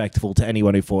disrespectful to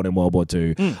anyone who fought in World War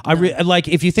II. Like,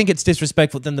 if you think it's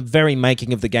disrespectful, then the very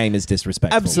making of the game is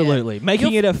disrespectful. Absolutely.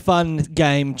 Making it a fun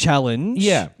game challenge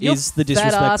is the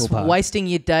disrespectful part. Wasting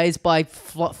your days by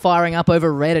firing up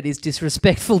over Reddit is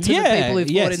disrespectful to the people who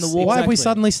fought in the war. Why have we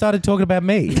suddenly started talking about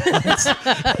me?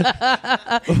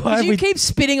 You keep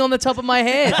spitting on the top of my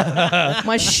head.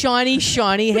 My shiny,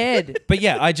 shiny head. But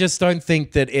yeah, I just don't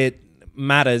think that it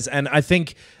matters. And I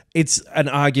think it's an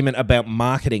argument about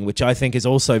marketing, which I think is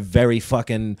also very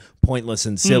fucking pointless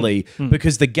and silly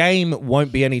because the game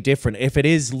won't be any different. If it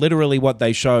is literally what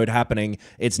they showed happening,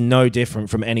 it's no different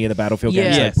from any of the Battlefield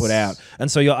games they put out. And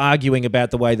so you're arguing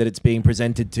about the way that it's being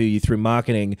presented to you through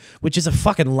marketing, which is a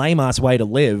fucking lame-ass way to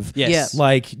live. Yes.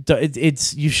 Like,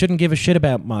 it's you shouldn't give a shit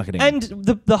about marketing. And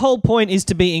the whole point is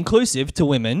to be inclusive to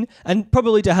women and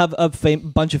probably to have a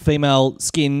bunch of female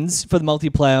skins for the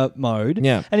multiplayer mode.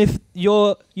 Yeah. And if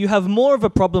you have more of a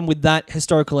problem with that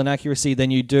historical inaccuracy than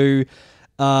you do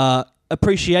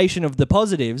appreciation of the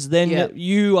positives, then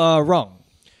you are wrong.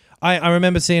 I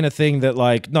remember seeing a thing that,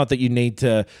 like, not that you need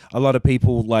to, a lot of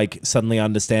people, like, suddenly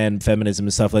understand feminism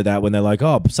and stuff like that when they're like,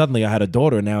 oh, suddenly I had a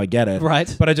daughter and now I get it.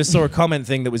 Right. But I just saw a comment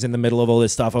thing that was in the middle of all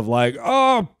this stuff of like,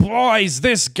 oh, boy, is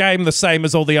this game the same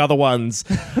as all the other ones?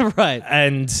 Right.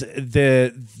 And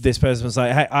this person was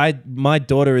like, hey, my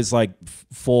daughter is like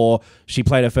 4. She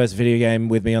played her first video game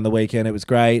with me on the weekend. It was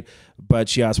great. But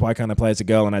she asked, why can't I play as a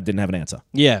girl? And I didn't have an answer.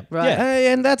 Yeah. Right.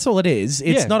 Yeah. And that's all it is.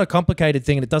 It's not a complicated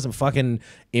thing and it doesn't fucking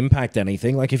impact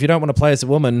anything. Like, if you don't want to play as a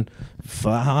woman,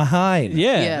 fine.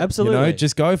 Yeah, absolutely. You know,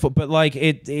 just go for it. But like,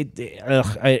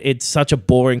 it's such a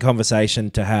boring conversation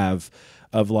to have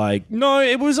of like, no,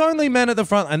 it was only men at the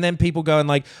front. And then people going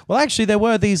like, well, actually, there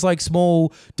were these like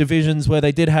small divisions where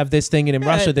they did have this thing and in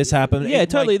Russia this happened. Yeah,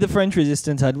 totally. The French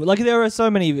resistance had... Like, there are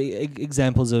so many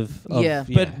examples of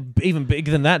But even bigger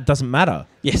than that, doesn't matter.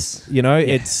 Yes. You know,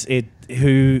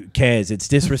 who cares? It's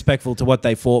disrespectful to what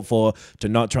they fought for to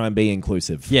not try and be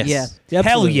inclusive. Yes. Yeah.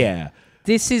 Hell yeah.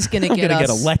 This is going to get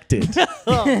get elected.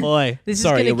 Oh, boy. This is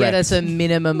going to get us a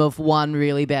minimum of one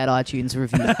really bad iTunes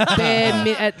review.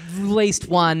 At least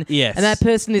one. Yes. And that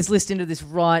person is listening to this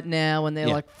right now and they're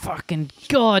like, fucking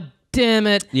God damn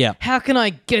it. Yeah. How can I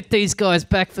get these guys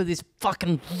back for this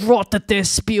fucking rot that they're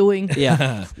spewing?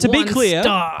 Yeah. To be clear,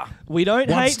 star. we don't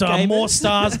One hate star, gamers. more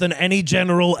stars than any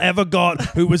general ever got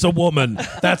who was a woman.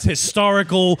 That's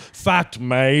historical fact,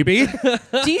 maybe.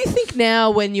 Do you think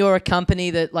now when you're a company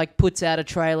that like puts out a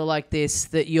trailer like this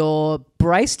that you're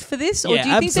braced for this? Or Yeah, do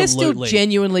you think they're still absolutely.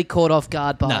 genuinely caught off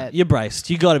guard by it? You're braced.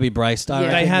 You got to be braced. I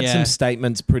reckon, They had some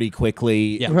statements pretty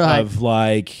quickly Right. of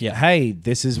like, hey,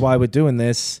 this is why we're doing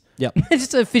this. Yep.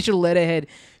 Just an official letterhead.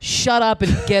 Shut up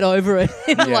and get over it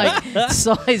in like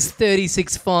size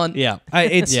 36 font. Yeah.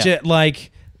 It's just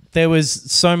like there was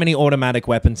so many automatic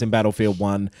weapons in Battlefield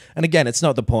 1. And again, it's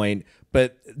not the point,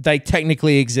 but they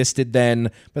technically existed then,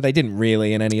 but they didn't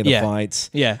really in any of the fights.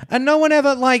 Yeah. And no one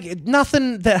ever, like,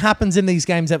 nothing that happens in these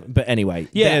games ever, but anyway.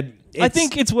 Yeah. I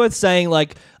think it's worth saying,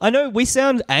 like, I know we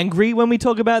sound angry when we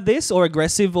talk about this or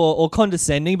aggressive or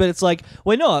condescending, but it's like,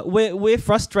 we're not. We're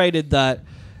frustrated that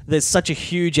there's such a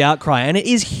huge outcry, and it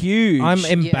is huge. I'm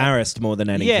embarrassed more than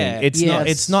anything. Yeah.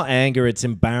 It's not anger, it's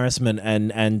embarrassment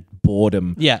and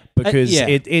boredom. Yeah. Because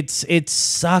it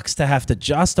sucks to have to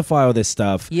justify all this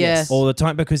stuff all the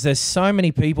time because there's so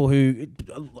many people who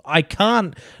I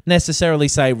can't necessarily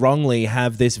say wrongly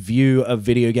have this view of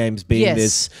video games being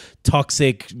this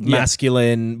toxic,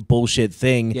 masculine bullshit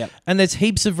thing. Yep. And there's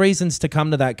heaps of reasons to come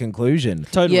to that conclusion.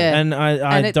 Totally. Yeah. And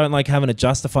I don't like having to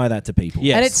justify that to people.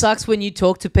 Yes. And it sucks when you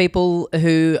talk to people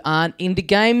who aren't into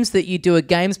games, that you do a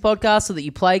games podcast or that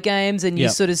you play games and you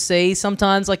sort of see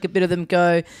sometimes like a bit of them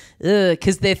go, ugh,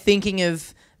 because they're thinking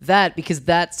of that because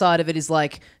that side of it is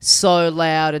like so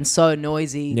loud and so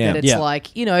noisy that it's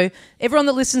like, you know, everyone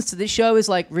that listens to this show is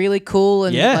like really cool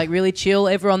and like really chill.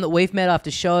 Everyone that we've met after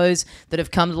shows that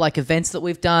have come to like events that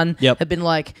we've done have been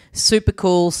like super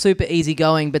cool, super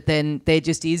easy-going, but then there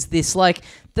just is this like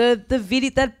the video,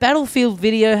 that Battlefield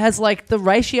video has like the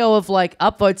ratio of like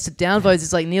upvotes to downvotes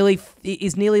is like nearly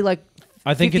like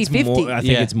I think 50-50. it's more. I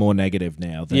think it's more negative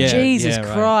now. Than Jesus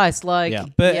Christ! Like,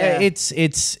 but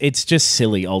it's just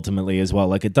silly ultimately as well.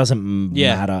 Like it doesn't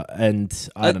matter, and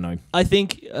I don't know. I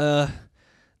think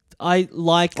I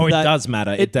like. Or that it does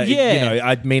matter. It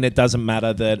doesn't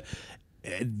matter that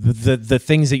the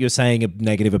things that you're saying are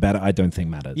negative about it. I don't think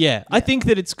matters. Yeah, I think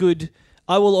that it's good.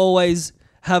 I will always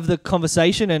have the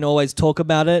conversation and always talk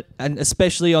about it, and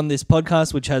especially on this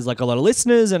podcast, which has like a lot of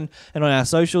listeners, and on our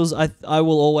socials, I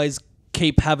will always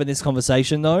keep having this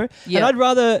conversation though. Yeah. And I'd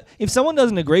rather, if someone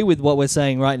doesn't agree with what we're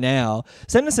saying right now,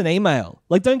 send us an email.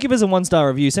 Like, don't give us a 1-star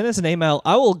review. Send us an email.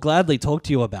 I will gladly talk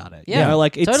to you about it. Yeah, you know,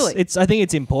 like totally. I think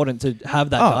it's important to have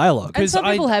that dialogue. And some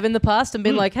people have in the past and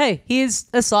been like, hey, here's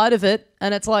a side of it.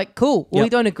 And it's like, cool, well, Yep. we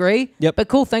don't agree. Yep. But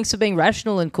cool, thanks for being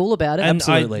rational and cool about it. And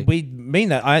Absolutely. we mean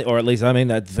that, or at least I mean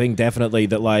that thing definitely,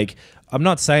 that like, I'm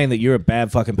not saying that you're a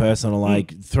bad fucking person or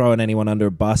like throwing anyone under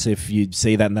a bus if you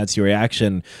see that and that's your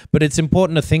reaction. But it's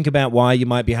important to think about why you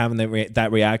might be having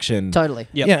that reaction. Totally.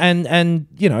 Yep. Yeah, and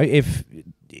you know, if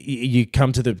you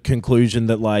come to the conclusion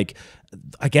that like,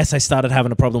 I guess I started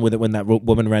having a problem with it when that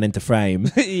woman ran into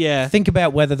frame. Yeah. Think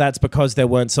about whether that's because there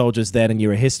weren't soldiers then and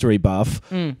you're a history buff,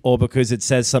 or because it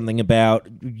says something about,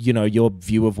 you know, your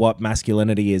view of what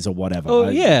masculinity is or whatever. Oh,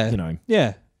 yeah. You know.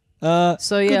 Yeah.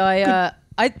 So, yeah,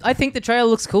 I think the trailer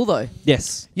looks cool, though.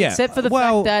 Yes. Yeah. Except for the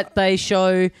fact that they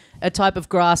show a type of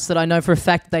grass that I know for a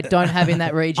fact they don't have in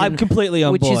that region. I'm completely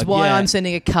on which board. is why yeah. I'm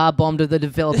sending a car bomb to the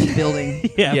developing building.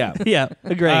 Yeah. Yeah. Yeah.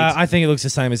 Agreed. I think it looks the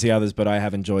same as the others, but I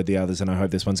have enjoyed the others, and I hope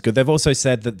this one's good. They've also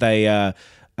said that they are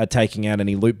taking out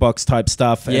any loot box type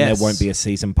stuff, and Yes. there won't be a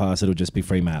season pass. It'll just be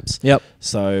free maps. Yep.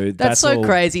 So That's so all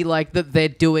crazy, like, that they're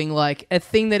doing, like, a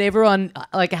thing that everyone,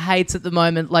 like, hates at the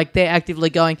moment. Like, they're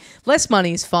actively going, less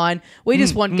money is fine. We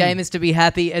just want gamers to be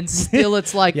happy, and still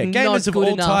it's, like, Yeah, not gamers of good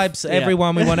all enough. types,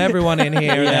 everyone. We want everyone in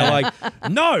here. And they're like,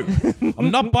 no, I'm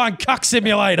not buying Cuck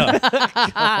Simulator.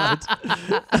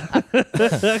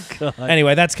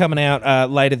 Anyway, that's coming out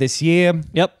later this year.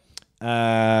 Yep.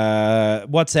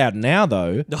 What's out now,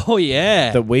 though, Oh,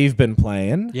 yeah. that we've been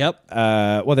playing? Yep.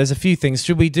 Well, there's a few things.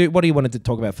 Should we do? What do you want to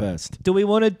talk about first? Do we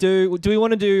want to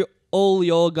do all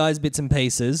your guys' bits and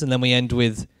pieces, and then we end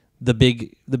with the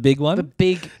big one? The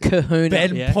big kahuna.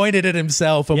 Ben Yeah. pointed at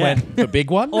himself and Yeah. went, "The big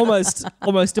one."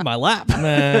 almost in my lap.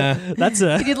 That's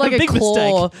a He did like a big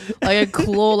claw, mistake. like a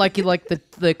claw, like you like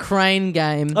the crane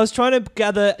game. I was trying to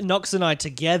gather Knox and I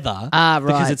together Right.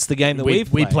 because it's the game that we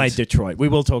we've played Detroit. We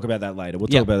will talk about that later. We'll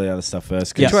Yep. talk about the other stuff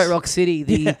first. 'cause- Detroit Rock City,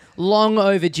 the long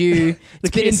overdue.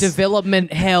 It's been in kiss.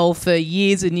 development hell for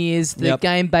years and years. The Yep.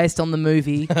 game based on the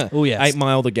movie. Oh yes. 8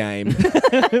 Mile the game.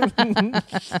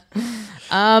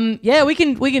 Yeah, we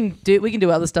can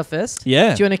do other stuff first.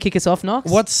 Yeah. Do you want to kick us off, Knox?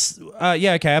 What's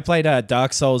yeah, okay. I played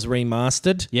Dark Souls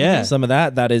Remastered. Yeah. Some of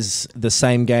that is the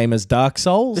same game as Dark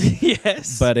Souls,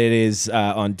 Yes. but it is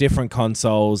on different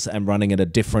consoles and running at a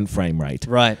different frame rate.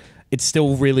 right. It's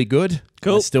still really good.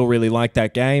 Cool. I still really like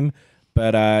that game,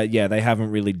 but yeah, they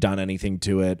haven't really done anything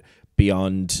to it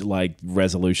beyond like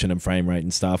resolution and frame rate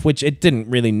and stuff, which it didn't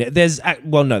really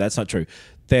well, no, that's not true.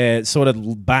 They're sort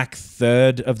of back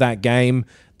third of that game.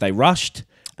 They rushed.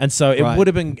 And so it Right. would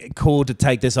have been cool to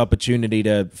take this opportunity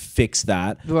to fix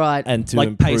that, Right. And to Like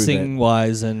improve pacing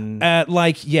wise and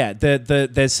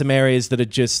there's some areas that are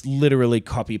just literally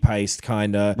copy paste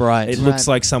kind of. Right. It looks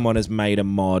Right. like someone has made a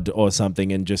mod or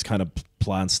something and just kind of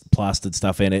plastered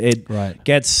stuff in it. It Right.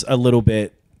 gets a little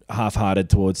bit half-hearted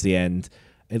towards the end.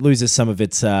 It loses some of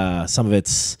its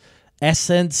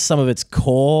essence, some of its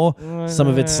core, some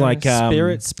of its like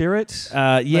spirit,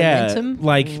 yeah, Momentum?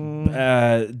 like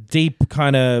deep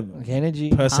kind of like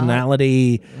energy.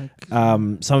 personality.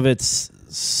 Some of its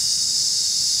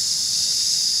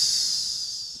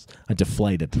I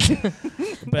deflated.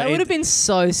 But That would have been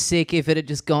so sick if it had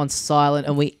just gone silent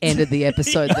and we ended the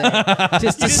episode there.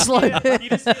 Just to slow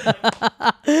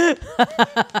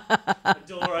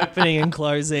Door opening and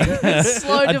closing.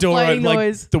 slow a door deflating like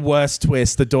noise. the worst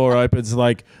twist. The door opens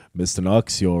like, Mr.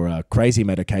 Knox, your crazy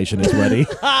medication is ready.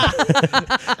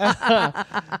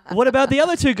 What about the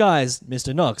other two guys,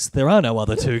 Mr. Knox? There are no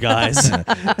other two guys.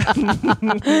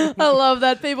 I love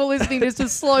that. People listening to just a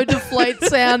slow deflate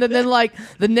sound and then like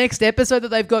the next episode that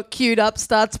they've got queued up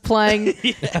starts playing.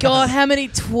 God, how many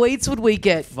tweets would we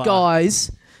get?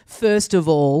 Guys, first of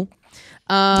all.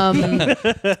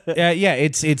 Yeah,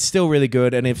 it's still really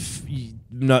good. And if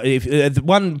the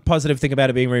one positive thing about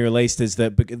it being re-released is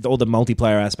that all the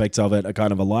multiplayer aspects of it are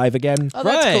kind of alive again. Oh,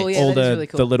 that's Right. cool. Yeah, all that is the really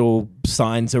cool. the little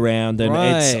signs around, and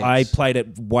Right. I played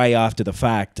it way after the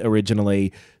fact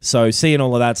originally. So seeing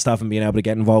all of that stuff and being able to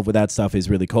get involved with that stuff is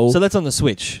really cool. So that's on the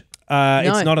Switch.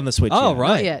 It's not on the Switch. Oh, yet. right.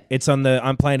 Not yet. It's on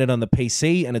I'm playing it on the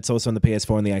PC, and it's also on the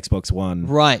PS4 and the Xbox One.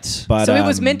 Right. But So it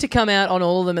was meant to come out on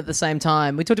all of them at the same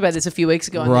time. We talked about this a few weeks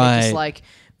ago, and they were just Right. like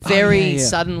very yeah.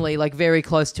 suddenly, like very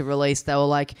close to release, they were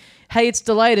like, "Hey, it's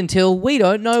delayed until we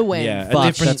don't know when." yeah, Fuck, a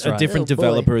different that's right. a different Oh, boy.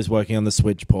 developer is working on the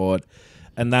Switch port.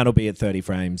 and that'll be at 30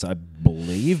 frames, I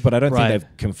believe, but I don't Right. think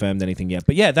they've confirmed anything yet.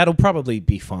 But yeah, that'll probably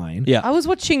be fine. Yeah. I was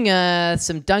watching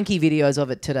some Donkey videos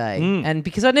of it today, and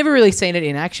because I'd never really seen it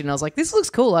in action, I was like, this looks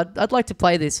cool. I'd like to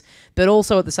play this. But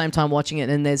also at the same time watching it,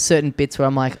 and there's certain bits where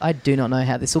I'm like, I do not know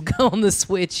how this will go on the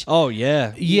Switch. Oh,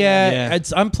 yeah. Yeah,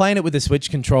 I'm playing it with the Switch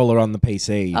controller on the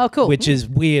PC. Oh, cool. Which is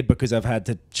weird because I've had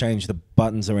to change the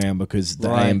buttons around because the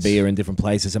A Right. and B are in different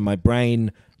places, and my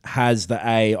brain has the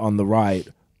A on the right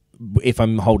if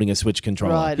I'm holding a Switch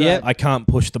controller. Right, Yep. right. I can't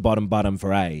push the bottom button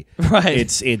for A.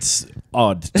 Right. It's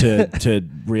odd to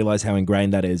realize how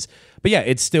ingrained that is. But yeah,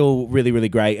 it's still really, really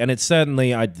great. And it's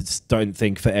certainly, I just don't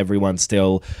think for everyone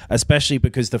still, especially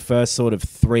because the first sort of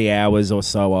 3 hours or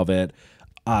so of it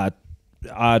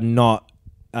are not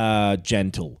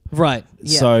gentle. Right.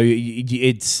 Yeah. So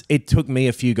it took me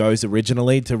a few goes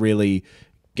originally to really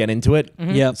get into it.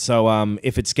 Yep. So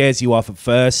if it scares you off at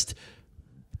first,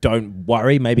 don't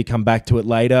worry. Maybe come back to it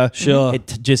later. Sure.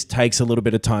 It just takes a little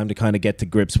bit of time to kind of get to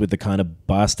grips with the kind of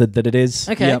bastard that it is.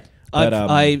 Okay. Yep. But,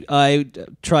 I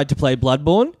tried to play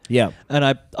Bloodborne. Yeah. And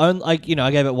I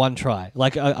gave it one try.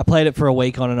 Like I played it for a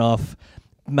week on and off,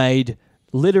 made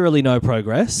literally no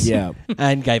progress. Yeah.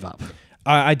 And gave up.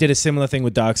 I did a similar thing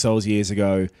with Dark Souls years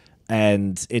ago,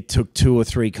 and it took 2 or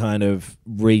 3 kind of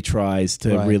retries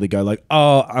to Right. really go like,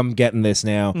 oh, I'm getting this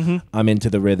now. I'm into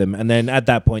the rhythm. And then at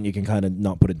that point, you can kind of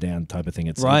not put it down type of thing.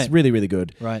 It's Right. really, really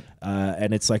good. Right.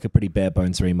 And it's like a pretty bare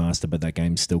bones remaster, but that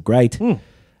game's still great.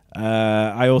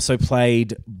 I also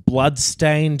played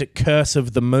Bloodstained Curse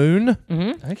of the Moon.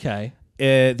 Okay.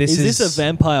 This Is this a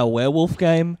vampire werewolf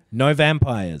game? No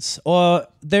vampires. Or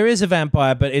there is a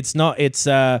vampire, but it's not. It's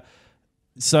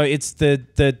so it's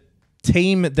the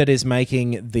team that is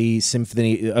making the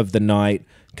Symphony of the Night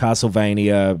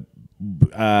Castlevania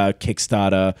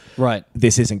Kickstarter. Right.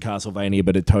 This isn't Castlevania,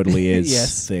 but it totally is.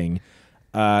 Yes. Thing.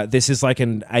 This is like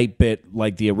an 8-bit,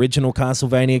 like the original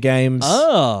Castlevania games.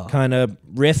 Oh. Kind of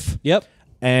riff. Yep.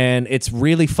 And it's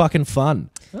really fucking fun.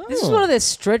 This is one of their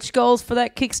stretch goals for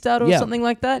that Kickstarter or Yeah. something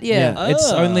like that. Yeah.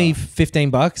 It's Oh. only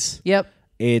 $15. Yep.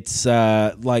 It's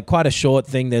like quite a short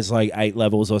thing. There's like 8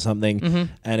 levels or something,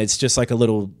 and it's just like a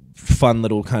little fun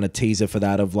little kind of teaser for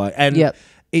that of like, and Yep.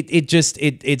 it's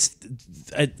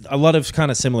a lot of kind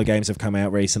of similar games have come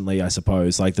out recently, I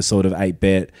suppose, like the sort of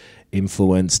 8-bit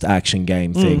influenced action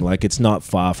game thing. Like it's not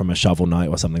far from a Shovel Knight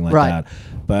or something like Right. that,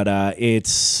 but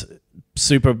it's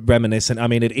super reminiscent. I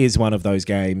mean, it is one of those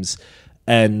games,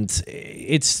 and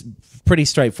it's pretty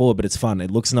straightforward, but it's fun.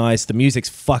 It looks nice. The music's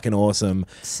fucking awesome.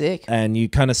 Sick. And you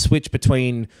kind of switch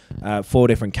between 4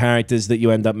 different characters that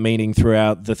you end up meeting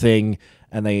throughout the thing,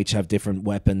 and they each have different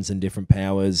weapons and different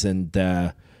powers, and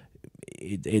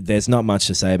there's not much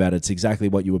to say about it. It's exactly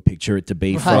what you would picture it to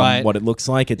be from Right. what it looks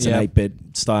like. It's Yep. an 8-bit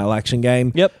style action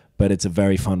game. Yep. But it's a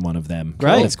very fun one of them.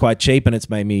 Great. And it's quite cheap, and it's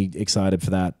made me excited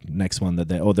for that next one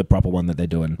or the proper one that they're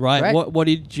doing. Right. Right. What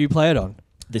did you play it on?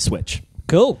 The Switch.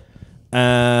 Cool.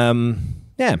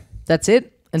 Yeah. That's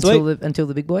it until Sweet. until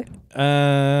the big boy.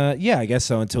 Yeah, I guess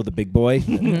so. Until the big boy.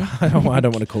 I don't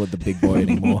want to call it the big boy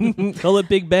anymore. Call it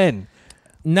Big Ben.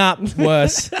 Nah,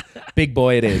 worse. Big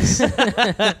boy it is.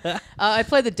 I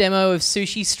played the demo of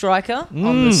Sushi Striker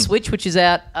on the Switch, which is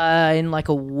out in like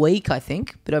a week, I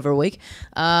think, a bit over a week.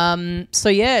 So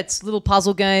yeah, it's a little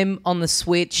puzzle game on the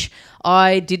Switch.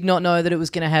 I did not know that it was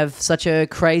going to have such a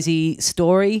crazy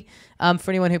story.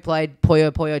 For anyone who played Puyo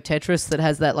Puyo Tetris, that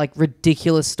has that like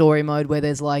ridiculous story mode where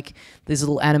there's like these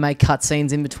little anime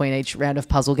cutscenes in between each round of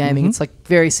puzzle gaming. It's like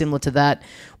very similar to that,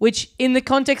 which in the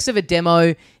context of a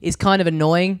demo is kind of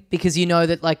annoying because you know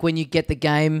that like when you get the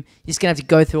game, you're just gonna have to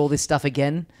go through all this stuff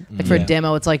again. Like for a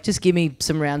demo, it's like just give me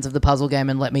some rounds of the puzzle game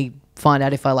and let me find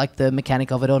out if I like the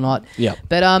mechanic of it or not. Yep.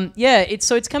 But yeah, it's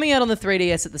coming out on the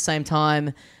 3DS at the same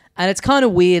time, and it's kind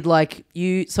of weird. Like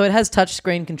so it has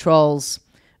touchscreen controls.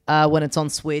 When it's on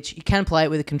Switch, you can play it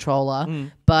with a controller,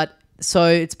 but so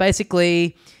it's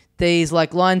basically these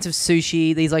like lines of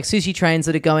sushi, these like sushi trains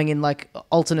that are going in like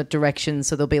alternate directions.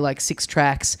 So there'll be like 6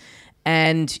 tracks,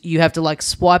 and you have to like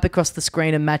swipe across the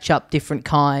screen and match up different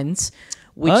kinds,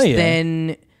 which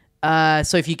then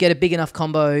so if you get a big enough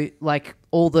combo, like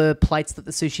all the plates that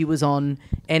the sushi was on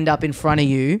end up in front of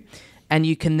you, and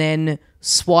you can then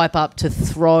swipe up to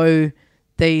throw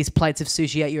these plates of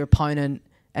sushi at your opponent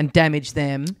and damage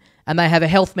them, and they have a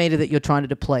health meter that you're trying to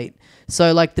deplete.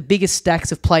 So like the bigger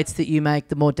stacks of plates that you make,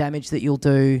 the more damage that you'll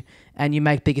do, and you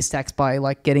make bigger stacks by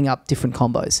like getting up different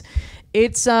combos.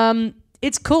 It's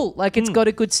cool. Like it's got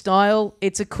a good style.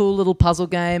 It's a cool little puzzle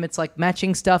game. It's like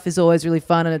matching stuff is always really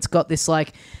fun, and it's got this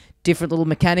like different little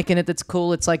mechanic in it that's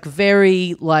cool. It's like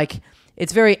very like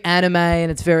it's very anime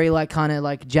and it's very like kind of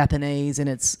like Japanese in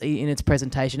its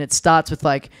presentation. It starts with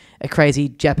like a crazy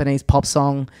Japanese pop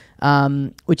song,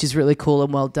 which is really cool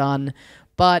and well done.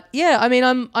 But yeah, I mean,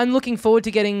 I'm looking forward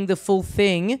to getting the full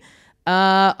thing.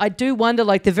 I do wonder,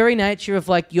 like the very nature of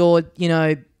like your,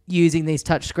 using these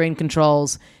touchscreen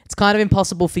controls, it's kind of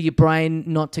impossible for your brain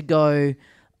not to go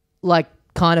like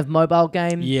kind of mobile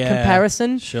game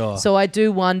comparison. Sure. So I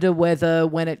do wonder whether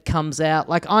when it comes out,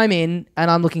 like I'm in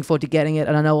and I'm looking forward to getting it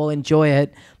and I know I'll enjoy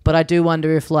it, but I do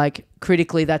wonder if like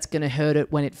critically that's going to hurt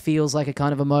it when it feels like a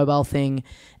kind of a mobile thing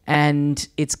and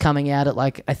it's coming out at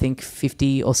like I think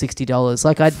 $50 or $60.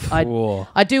 Like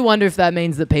I do wonder if that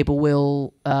means that people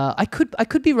will. I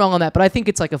could be wrong on that, but I think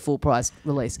it's like a full price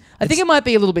release. I think it might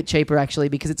be a little bit cheaper actually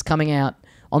because it's coming out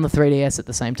on the 3DS at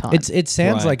the same time. It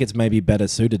sounds like it's maybe better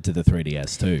suited to the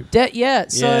 3DS too.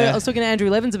 So I was talking to Andrew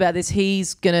Levins about this.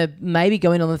 He's going to maybe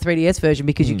go in on the 3DS version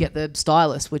because you get the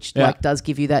stylus, which like does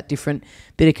give you that different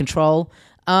bit of control.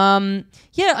 I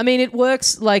mean, it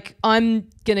works. Like I'm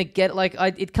going to get like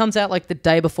it comes out like the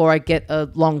day before I get a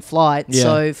long flight. Yeah.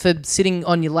 So for sitting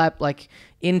on your lap, like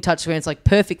in touchscreen, it's like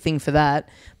perfect thing for that.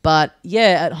 But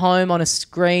yeah, at home on a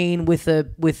screen with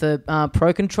a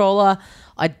Pro controller,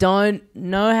 I don't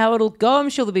know how it'll go. I'm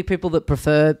sure there'll be people that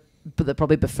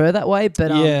probably prefer that way.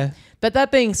 But but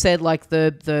that being said, like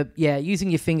the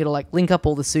using your finger to like link up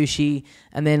all the sushi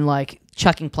and then like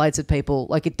chucking plates at people,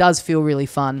 like it does feel really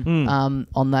fun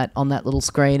on that little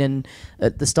screen, and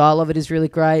the style of it is really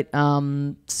great. But I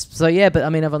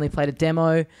mean, I've only played a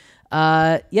demo.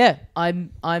 I'm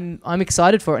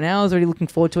excited for it now. I was already looking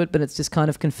forward to it, but it's just kind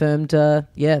of confirmed,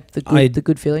 the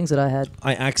good feelings that I had.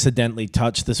 I accidentally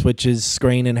touched the Switch's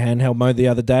screen in handheld mode the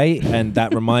other day, and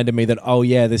that reminded me that,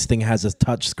 this thing has a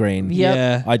touch screen. Yep.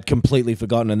 Yeah. I'd completely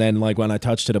forgotten, and then like when I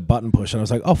touched it, a button push, and I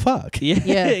was like, oh, fuck.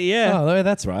 Yeah. Oh,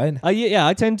 that's right.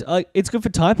 I tend to, it's good for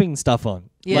typing stuff on.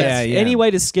 Yeah. Any way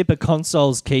to skip a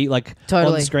console's key, like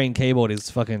on-screen keyboard,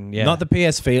 is fucking Not the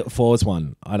PS4's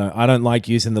one. I don't like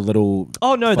using the little.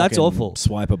 Oh no, that's awful.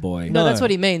 Swiper boy. No, that's what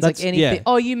he means. Like anything. Yeah.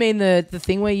 Oh, you mean the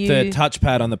thing where you the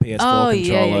touchpad on the PS4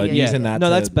 controller using that? No,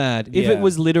 that's bad. If it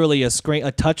was literally a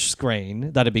touch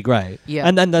screen, that'd be great. Yeah,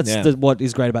 and then that's what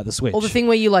is great about the Switch. Or the thing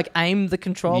where you like aim the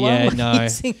controller. Yeah, no.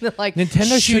 Using the, like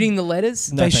Nintendo shooting the letters.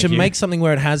 They should make something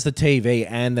where it has the TV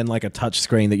and then like a touch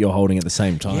screen that you're holding at the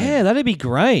same time. Yeah, that'd be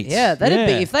great. Yeah, that'd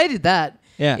be if they did that.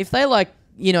 Yeah, if they like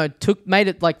made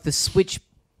it like the Switch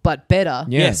but better.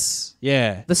 Yes.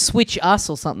 Yeah. The Switch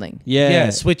Us or something. Yeah.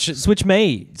 Switch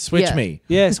me. Switch me.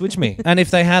 Yeah, Switch me. And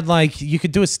if they had like, you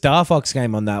could do a Star Fox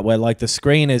game on that where like the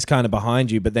screen is kind of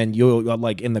behind you, but then you're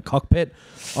like in the cockpit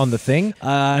on the thing.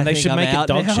 And they should make it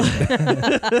dog shit.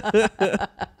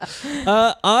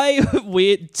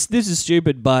 This is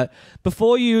stupid, but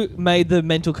before you made the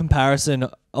mental comparison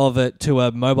of it to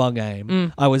a mobile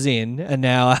game, I was in, and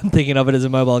now I'm thinking of it as a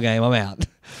mobile game. I'm out.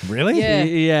 Really?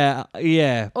 Yeah.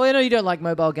 Yeah. Well, I know you don't like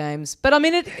mobile games, but I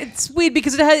mean, it's weird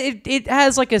because it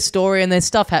has like a story and there's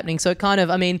stuff happening. So it kind of,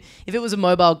 I mean, if it was a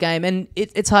mobile game, and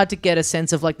it's hard to get a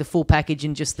sense of like the full package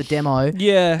in just the demo.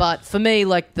 Yeah. But for me,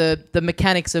 like the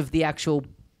mechanics of the actual,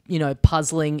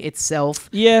 puzzling itself.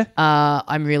 Yeah.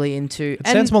 I'm really into. It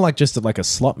sounds more like just like a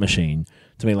slot machine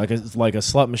to me, like a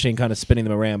slot machine kind of spinning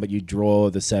them around, but you draw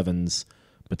the sevens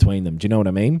between them. Do you know what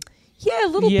I mean? Yeah, a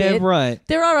little bit. Yeah, right.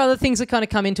 There are other things that kind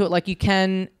of come into it. Like you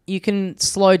can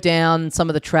slow down some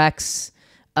of the tracks.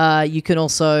 You can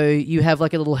also, you have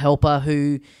like a little helper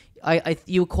who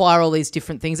you acquire all these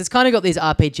different things. It's kind of got these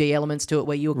RPG elements to it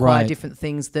where you acquire different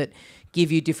things that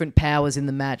give you different powers in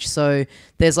the match. So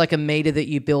there's like a meter that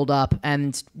you build up,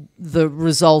 and the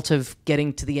result of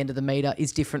getting to the end of the meter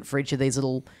is different for each of these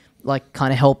little like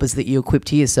kind of helpers that you equip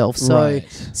to yourself. So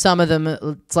some of them,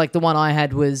 it's like the one I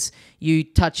had was you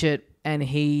touch it and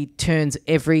he turns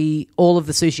all of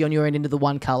the sushi on your end into the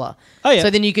one color. Oh yeah. So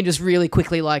then you can just really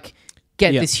quickly like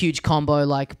get this huge combo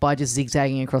like by just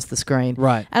zigzagging across the screen.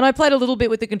 Right. And I played a little bit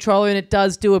with the controller, and it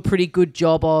does do a pretty good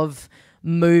job of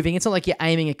moving. It's not like you're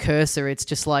aiming a cursor. It's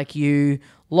just like you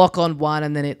lock on one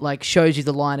and then it like shows you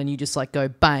the line and you just like go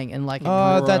bang and like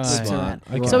that's smart.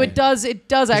 Okay. So it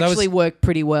does actually work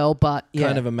pretty well, but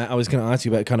I was going to ask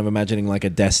you about kind of imagining like a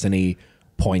Destiny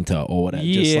pointer or whatever,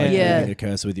 just like moving a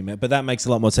cursor with your mouse. But that makes a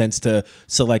lot more sense to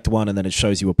select one and then it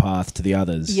shows you a path to the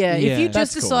others. Yeah, if you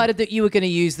just decided that you were going to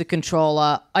use the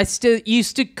controller, you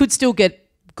could still get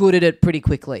good at it pretty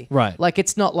quickly. Right. Like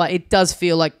it's not like it does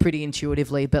feel like pretty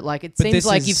intuitively, but like it seems this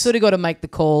like is- you've sort of got to make the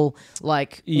call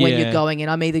like when Yeah. you're going in.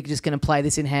 I'm either just going to play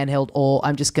this in handheld or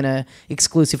I'm just going to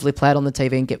exclusively play it on the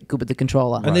TV and get good with the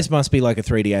controller. And this must be like a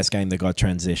 3DS game that got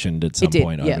transitioned at some did,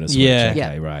 point yeah. over to Switch. Yeah.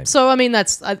 Okay, right. So I mean,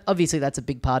 that's obviously that's a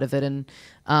big part of it, and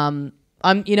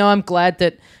I'm glad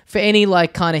that for any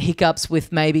like kind of hiccups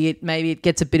with maybe it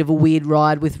gets a bit of a weird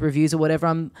ride with reviews or whatever.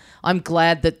 I'm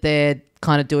glad that they're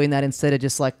kind of doing that instead of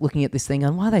just like looking at this thing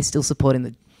and why are they still supporting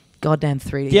the goddamn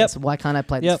 3DS? Yep. Why can't I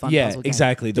play this Yep. fun Yeah, puzzle game?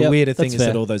 exactly. The Yep, weirder thing that's is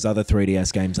fair. that all those other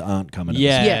 3DS games aren't coming.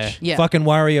 Yeah. Yeah, to the Switch. yeah. Fucking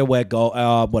WarioWare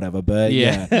Gold, whatever. But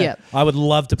Yeah. yeah. Yeah. I would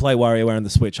love to play WarioWare on the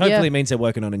Switch. Hopefully, Yeah. it means they're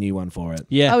working on a new one for it.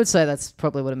 Yeah. I would say that's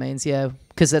probably what it means. Yeah,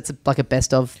 because that's like a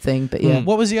best of thing. But yeah.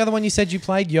 What was the other one you said you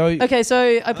played? Okay,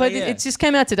 so I played. yeah. It just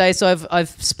came out today, so I've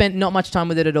spent not much time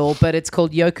with it at all. But it's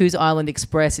called Yoku's Island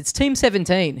Express. It's Team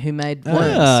 17 who made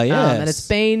Worms, yes. and it's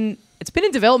been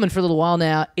in development for a little while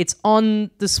now. It's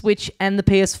on the Switch and the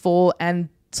PS4, and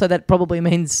so that probably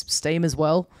means Steam as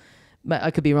well. But I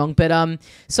could be wrong. But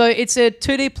so it's a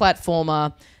 2D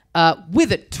platformer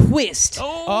with a twist.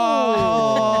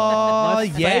 Oh,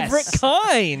 yes. Favorite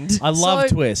kind. I love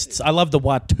So- twists. I love the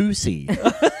Watusi.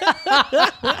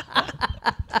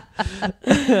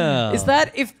 Is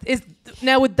that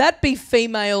now would that be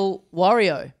female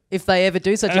Wario if they ever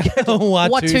do such a game?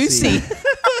 Watusi.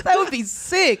 That would be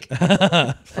sick.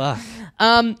 Fuck.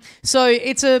 So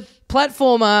it's a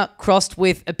platformer crossed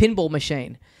with a pinball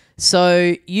machine.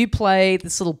 So you play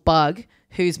this little bug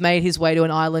who's made his way to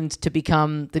an island to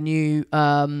become the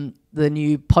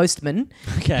new postman.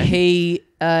 Okay. He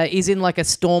is in like a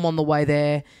storm on the way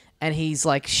there, and his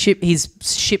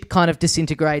ship kind of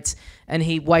disintegrates, and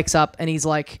he wakes up and he's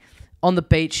like on the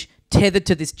beach tethered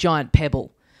to this giant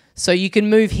pebble. So you can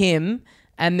move him,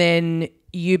 and then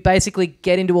you basically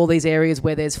get into all these areas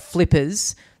where there's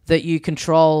flippers that you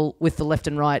control with the left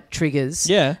and right triggers.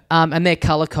 Yeah. And they're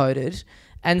color coded.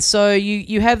 And so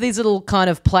you have these little kind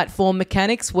of platform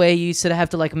mechanics where you sort of have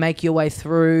to like make your way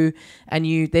through, and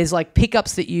there's like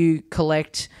pickups that you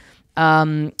collect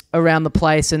around the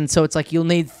place, and so it's like you'll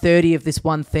need 30 of this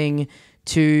one thing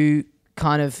to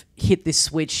kind of hit this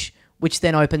switch, which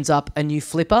then opens up a new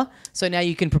flipper. So now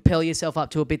you can propel yourself up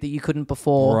to a bit that you couldn't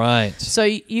before. Right. So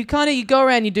you go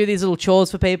around, you do these little chores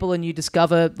for people, and you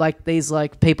discover like these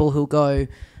like people who'll go,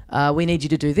 we need you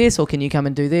to do this, or can you come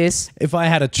and do this? If I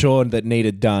had a chore that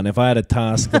needed done, if I had a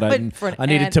task that For an I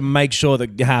needed ant. to make sure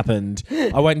that happened,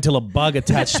 I wait until a bug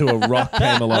attached to a rock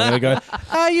came along and I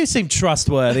go, you seem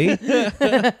trustworthy.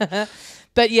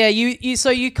 But yeah,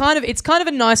 it's kind of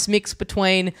a nice mix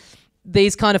between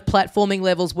these kind of platforming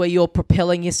levels where you're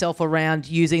propelling yourself around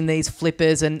using these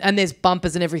flippers and there's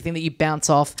bumpers and everything that you bounce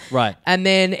off. Right. And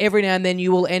then every now and then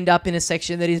you will end up in a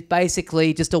section that is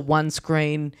basically just a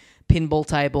one-screen pinball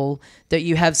table that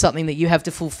you have something that you have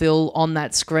to fulfill on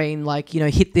that screen, like,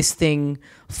 hit this thing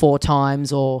 4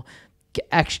 times or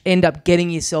end up getting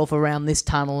yourself around this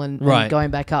tunnel and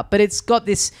going back up. But it's got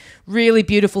this really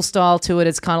beautiful style to it.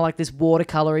 It's kind of like this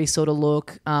watercolory sort of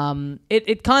look.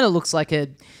 It kind of looks like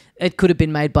it could have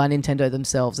been made by Nintendo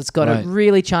themselves. It's got a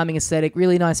really charming aesthetic,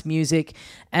 really nice music,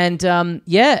 and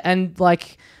and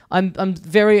like I'm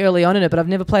very early on in it, but I've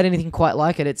never played anything quite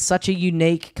like it. It's such a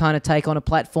unique kind of take on a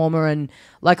platformer, and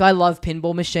like I love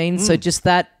pinball machines, so just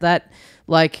that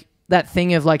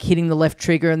thing of like hitting the left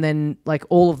trigger and then like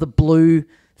all of the blue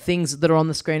things that are on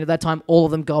the screen at that time, all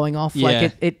of them going off. Yeah.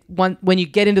 Like when you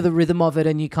get into the rhythm of it,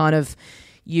 and you kind of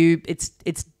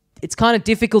it's kind of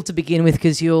difficult to begin with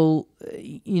because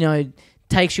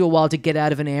takes you a while to get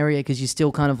out of an area because you're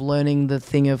still kind of learning the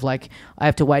thing of like, I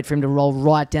have to wait for him to roll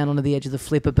right down onto the edge of the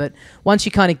flipper. But once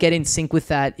you kind of get in sync with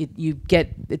that, it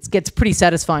gets pretty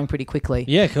satisfying pretty quickly.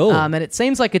 Yeah, cool. And it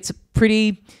seems like it's a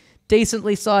pretty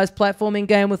decently sized platforming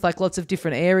game with like lots of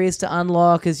different areas to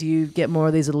unlock as you get more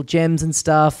of these little gems and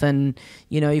stuff, and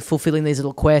you're fulfilling these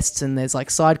little quests, and there's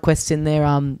like side quests in there.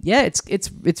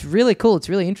 It's really cool. It's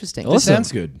really interesting. This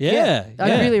sounds good. Yeah.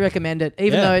 I really recommend it.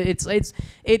 Even though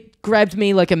it grabbed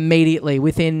me like immediately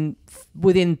within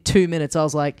 2 minutes. I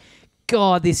was like,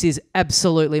 God, this is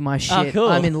absolutely my shit. cool.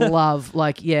 I'm in love.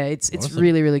 Like, yeah, it's Awesome.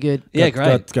 really, really good. Yeah,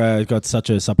 great. Got such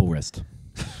a supple wrist.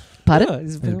 Pardon? Oh,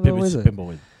 he's a Pinball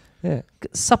with. Yeah.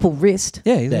 Supple wrist.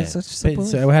 Yeah, he's Yeah. such a simple.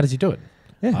 So how does he do it?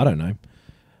 Yeah. I don't know.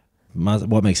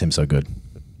 What makes him so good?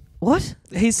 What?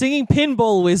 He's singing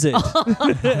Pinball Wizard. Oh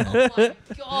my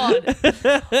God.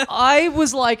 I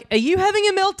was like, are you having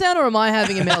a meltdown or am I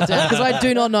having a meltdown? Because I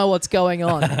do not know what's going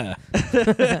on.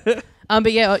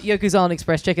 But yeah, Yoku's Island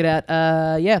Express, check it out.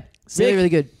 Sick. Really, really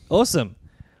good. Awesome.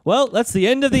 Well, that's the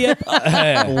end of the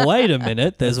episode. Wait a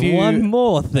minute. There's one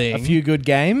more thing. A few good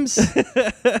games.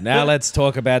 Now let's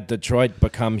talk about Detroit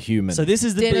Become Human. So this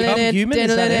is the Become Human?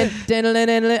 Is that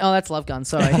it? Oh, that's Love Gun.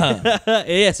 Sorry.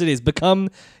 Yes, it is. Become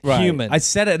Human. I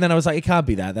said it and then I was like, it can't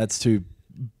be that. That's too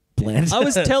bland. I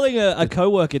was telling a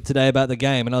coworker today about the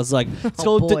game, and I was like, it's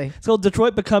called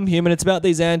Detroit Become Human. It's about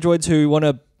these androids who want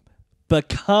to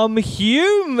become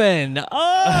human.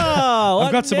 Oh,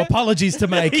 I've got some apologies to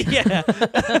make. Yeah,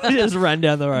 just ran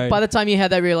down the road. By the time you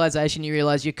had that realization, you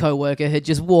realized your coworker had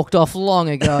just walked off long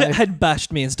ago. Had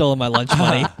bashed me and stolen my lunch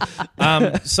money.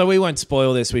 So we won't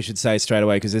spoil this, we should say straight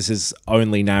away, because this is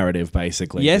only narrative,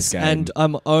 basically. Yes, this game. and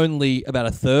I'm only about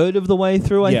a third of the way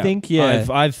through, I think. Yeah.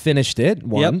 I've finished it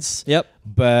once. Yep.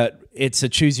 But it's a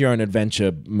choose your own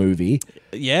adventure movie.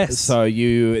 Yes. So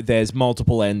there's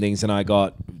multiple endings, and I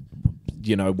got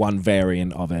one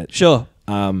variant of it. Sure.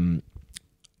 I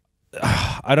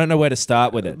don't know where to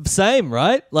start with it. Same,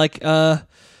 right? Like, so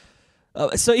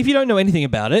if you don't know anything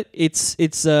about it,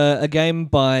 it's a game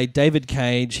by David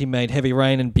Cage. He made Heavy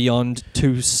Rain and Beyond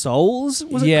Two Souls.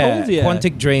 Was it called? Yeah.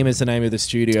 Quantic Dream is the name of the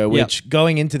studio. Which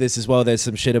going into this as well, there's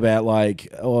some shit about like,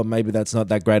 oh, maybe that's not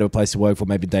that great of a place to work for.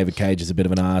 Maybe David Cage is a bit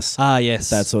of an ass. Ah, yes,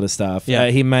 that sort of stuff.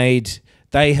 Yeah.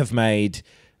 They have made.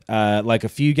 Like a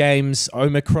few games,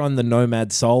 Omicron, the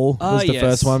Nomad Soul was the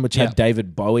first one, which had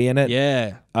David Bowie in it.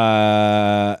 Yeah.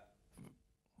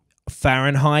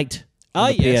 Fahrenheit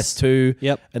on the PS2.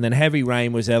 Yep. And then Heavy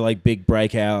Rain was their like big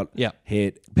breakout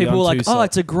hit. People were like, oh,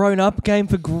 it's a grown-up game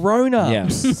for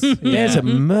grown-ups. Yeah. There's a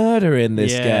murder in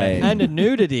this game. And a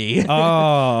nudity.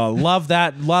 Oh, love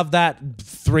that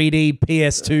 3D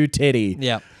PS2 titty.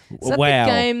 Yeah. Is that the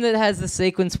game that has the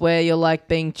sequence where you're like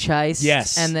being chased?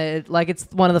 Yes. And it's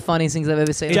one of the funniest things I've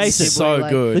ever seen. Jason, so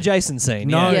good. The Jason scene.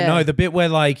 No, the bit where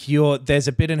like there's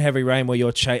a bit in Heavy Rain where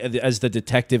you're as the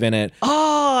detective in it.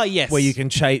 Oh, yes. Where you can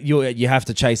chase, you have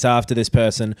to chase after this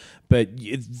person, but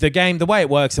the way it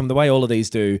works and the way all of these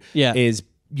do is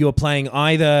you're playing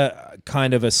either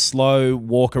kind of a slow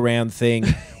walk around thing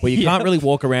where you can't really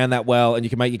walk around that well, and you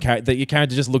can make your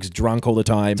character just looks drunk all the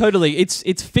time. Totally.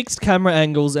 It's fixed camera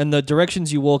angles, and the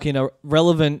directions you walk in are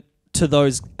relevant to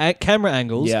those camera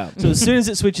angles. Yeah. So as soon as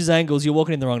it switches angles, you're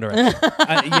walking in the wrong direction.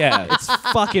 It's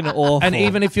fucking awful. And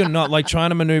even if you're not, like,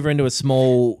 trying to maneuver into a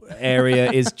small area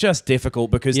is just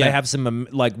difficult because they have some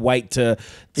like weight to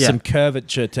some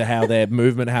curvature to how their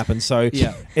movement happens. So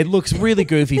it looks really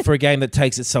goofy for a game that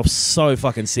takes itself so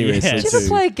fucking seriously. Yes. Do you ever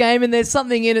play a game and there's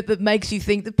something in it that makes you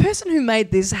think the person who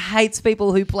made this hates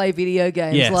people who play video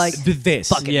games? Yes. Like this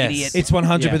fucking idiot. It's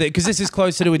 100% because this is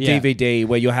closer to a DVD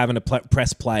where you're having to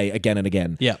press play again and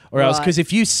again. Yeah. Or else, because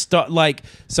if you stop,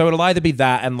 so it'll either be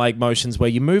that and like motions where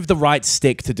you move the right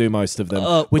stick to do most of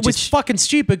them, which is fucking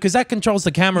stupid because that controls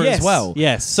the camera as well.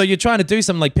 Yes. So you're trying to do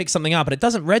something like pick something up and it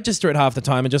doesn't register it half the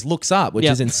time and just looks up, which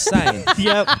is insane.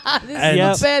 Yep.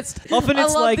 This is the best. Often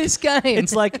it's I love like this game.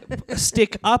 It's like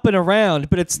stick up and around,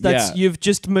 but you've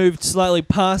just moved slightly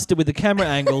past it with the camera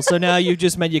angle, so now you've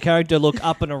just made your character look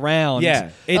up and around.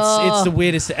 Yeah. It's the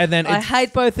weirdest. And then I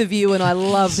hate both of you and I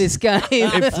love this game.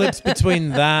 It flips between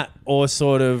that or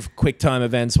sort of quick time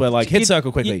events where like hit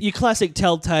circle quickly. Your classic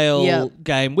Telltale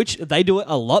game, which they do it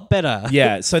a lot better.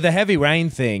 Yeah. So the Heavy Rain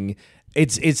thing,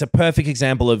 it's a perfect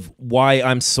example of why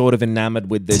I'm sort of enamored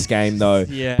with this game though.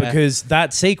 Yeah. Because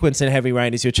that sequence in Heavy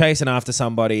Rain is you're chasing after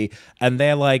somebody and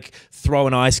they're like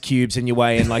throwing ice cubes in your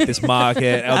way in like this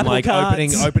market and like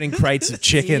opening crates of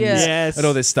chickens and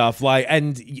all this stuff. Like,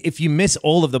 and if you miss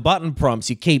all of the button prompts,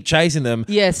 you keep chasing them.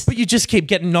 Yes. But you just keep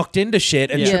getting knocked into shit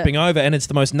and tripping over, and it's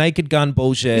the most Naked Gun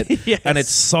bullshit. And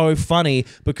it's so funny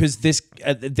because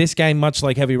this game, much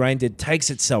like Heavy Rain did,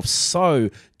 takes itself so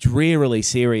drearily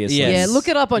seriously. Yeah, look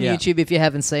it up on YouTube if you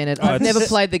haven't seen it. I've never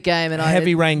played the game, and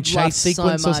Heavy Rain chase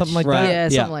sequence or something like that. Yeah,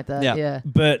 something like that. Yeah.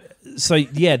 But so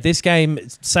this game,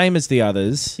 same as the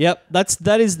others. Yep, that's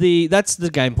the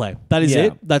gameplay. That is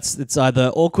it. It's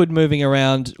either awkward moving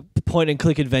around, point and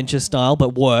click adventure style,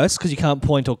 but worse because you can't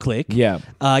point or click. Yeah.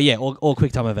 Or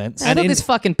quick time events. I thought this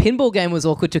fucking pinball game was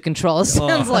awkward to control. It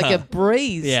sounds like a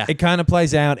breeze. Yeah. It kind of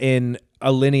plays out in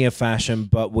a linear fashion,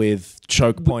 but with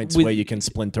choke points where you can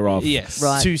splinter off. Yes.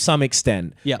 Right. To some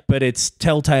extent. Yeah. But it's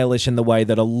Telltale-ish in the way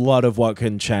that a lot of what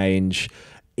can change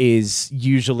is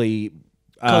usually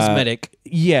cosmetic.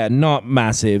 Not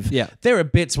massive. Yeah. There are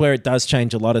bits where it does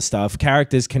change a lot of stuff.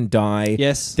 Characters can die.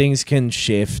 Yes. Things can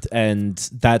shift, and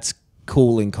that's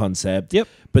cool in concept. Yep.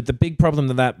 But the big problem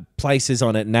that places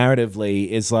on it narratively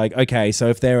is like, okay, so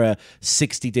if there are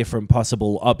 60 different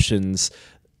possible options,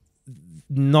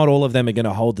 not all of them are going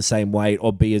to hold the same weight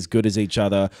or be as good as each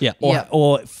other. Yeah.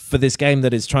 Or for this game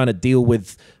that is trying to deal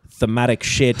with thematic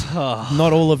shit.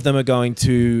 Not all of them are going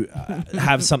to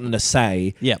have something to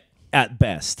say. Yep. At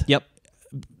best. Yep.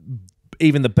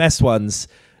 Even the best ones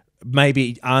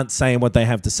maybe aren't saying what they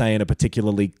have to say in a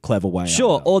particularly clever way.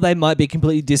 Sure, either. or they might be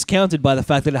completely discounted by the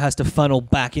fact that it has to funnel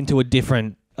back into a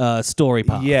different story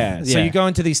path. Yeah. So you go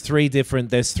into these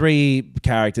there's three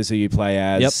characters who you play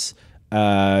as.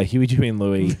 Yep. Huey, Dewey, and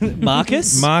Louie.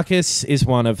 Marcus? Marcus is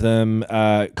one of them.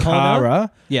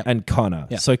 Kara and Connor.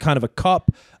 Yep. So kind of a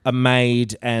cop, a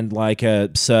maid, and like a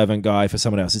servant guy for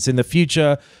someone else. It's in the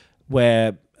future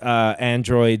where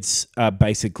androids are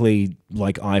basically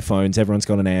like iPhones. Everyone's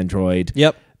got an Android.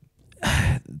 Yep.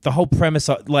 The whole premise,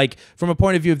 like from a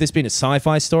point of view of this being a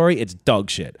sci-fi story, it's dog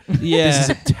shit. Yeah. This is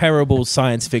a terrible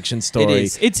science fiction story.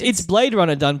 It is. It's Blade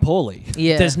Runner done poorly.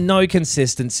 Yeah. There's no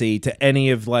consistency to any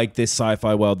of like this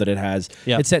sci-fi world that it has.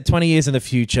 Yep. It's set 20 years in the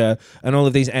future, and all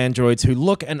of these androids who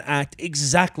look and act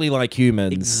exactly like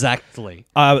humans. Exactly.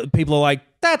 People are like,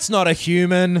 that's not a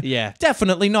human. Yeah.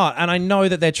 Definitely not. And I know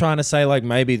that they're trying to say like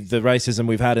maybe the racism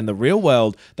we've had in the real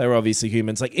world, they were obviously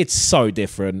humans. Like it's so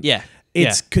different. Yeah.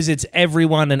 It's because it's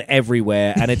everyone and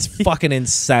everywhere, and it's fucking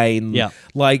insane. Yeah.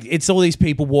 Like, it's all these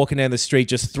people walking down the street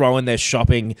just throwing their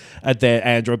shopping at their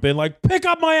Android, being like, pick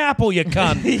up my apple, you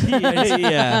cunt.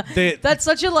 Yeah. That's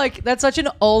such an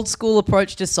old school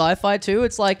approach to sci-fi too.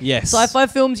 It's like Yes. sci-fi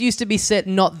films used to be set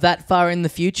not that far in the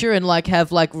future and like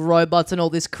have like robots and all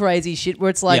this crazy shit where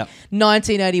it's like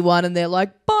 1981 and they're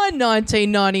like, by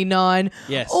 1999,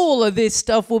 Yes. all of this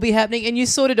stuff will be happening, and you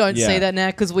sort of don't see that now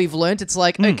because we've learnt it's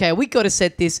like, okay, we got to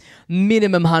set this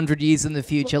minimum 100 years in the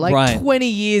future. Like Right. 20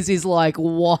 years is like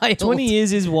wild. 20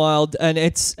 years is wild, and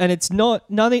it's not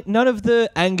nothing. None of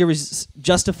the anger is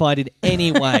justified in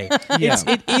any way.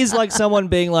 It is like someone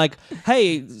being like,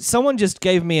 "Hey, someone just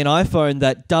gave me an iPhone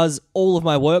that does all of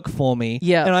my work for me,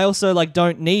 Yeah. and I also like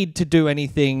don't need to do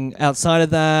anything outside of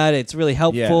that. It's really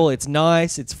helpful. Yeah. It's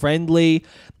nice. It's friendly.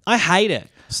 I hate it.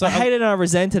 So I hate it, and I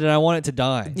resent it, and I want it to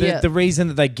die." The reason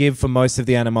that they give for most of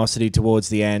the animosity towards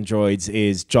the androids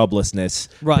is joblessness.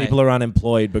 Right. People are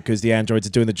unemployed because the androids are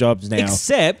doing the jobs now.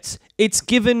 Except it's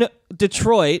given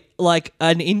Detroit like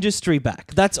an industry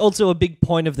back. That's also a big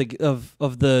point of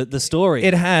the story.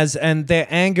 It has, and their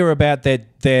anger about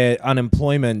their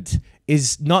unemployment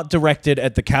is not directed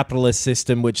at the capitalist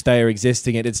system which they are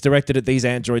existing in. It's directed at these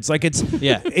androids. Like it's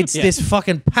this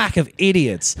fucking pack of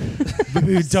idiots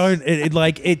who don't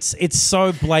it's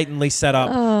so blatantly set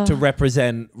up to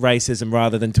represent racism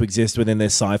rather than to exist within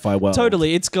this sci-fi world.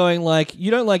 Totally. It's going like, you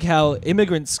don't like how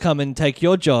immigrants come and take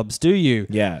your jobs, do you?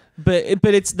 Yeah. But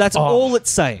that's all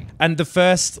it's saying. And the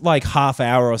first like half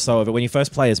hour or so of it, when you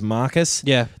first play as Marcus,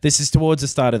 this is towards the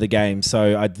start of the game,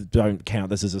 so I don't count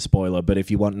this as a spoiler, but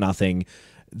if you want nothing,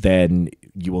 then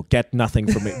you will get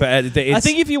nothing from it. But I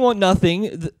think if you want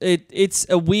nothing, it's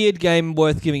a weird game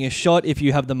worth giving a shot if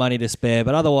you have the money to spare,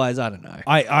 but otherwise, I don't know.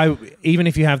 I even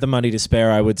if you have the money to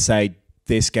spare, I would say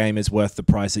this game is worth the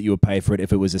price that you would pay for it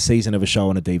if it was a season of a show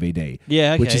on a DVD.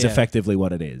 Yeah, okay, which is effectively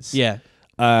what it is. Yeah.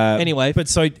 Anyway, but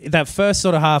so that first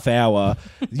sort of half hour,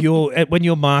 when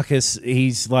you're Marcus,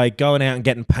 he's like going out and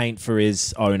getting paint for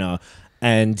his owner.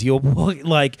 And you're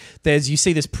like, you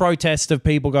see this protest of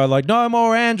people go like, no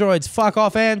more androids, fuck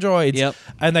off androids. Yep.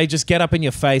 And they just get up in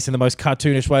your face in the most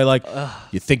cartoonish way, like,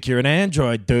 you think you're an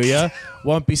android, do you?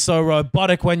 Won't be so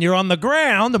robotic when you're on the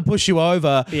ground and push you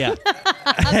over. Yeah.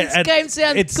 This game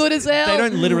sounds good as hell. They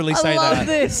don't literally say I love that.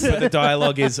 this. But the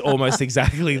dialogue is almost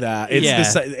exactly that.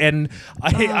 It's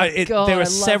there are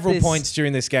several points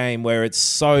during this game where it's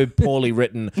so poorly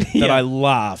written that I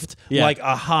laughed. Yeah. Like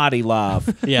a hearty laugh.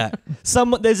 Yeah.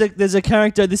 There's a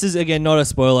character, this is again not a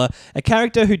spoiler, a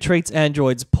character who treats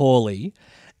androids poorly,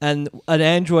 and an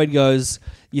android goes,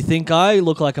 "You think I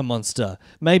look like a monster?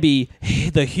 Maybe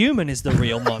the human is the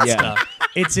real monster." Yeah.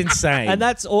 It's insane. And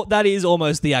that is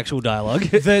almost the actual dialogue.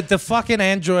 The fucking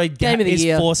android Game of the is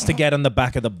year. forced to get on the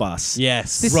back of the bus.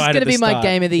 Yes. This Right is at going to the be my start.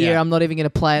 game of the year. Yeah. I'm not even going to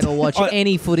play it or watch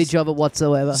any footage of it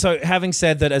whatsoever. So having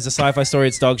said that, as a sci-fi story,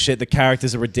 it's dog shit. The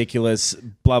characters are ridiculous.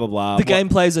 Blah blah blah. The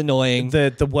gameplay's annoying.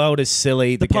 The world is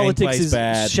silly. The politics gameplay's is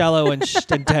bad. shallow and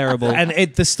terrible. And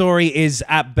the story is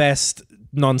at best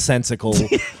nonsensical.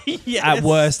 Yes. At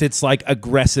worst, it's like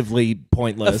aggressively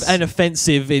pointless. And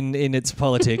offensive in its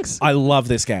politics. I love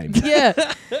this game. Yeah.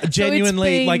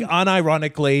 Genuinely, like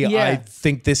unironically, Yeah. I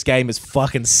think this game is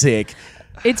fucking sick.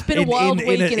 It's been a wild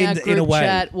week in our in a group way.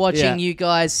 chat watching Yeah. you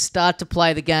guys start to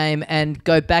play the game and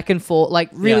go back and forth, like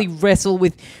really wrestle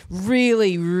with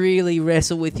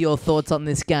your thoughts on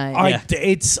this game.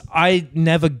 I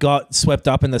never got swept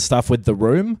up in the stuff with the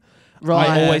room. Right.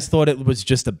 I always thought it was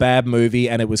just a bad movie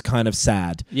and it was kind of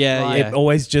sad. Yeah, Right. yeah. It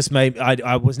always just made...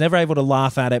 I was never able to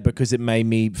laugh at it because it made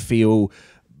me feel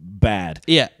bad.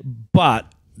 Yeah.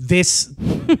 But this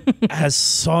has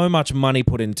so much money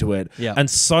put into it Yeah. and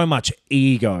so much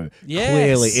ego. Yes,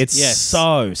 Clearly, it's yes.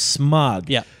 so smug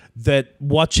Yeah. that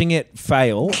watching it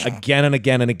fail again and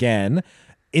again and again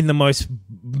in the most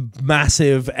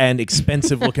massive and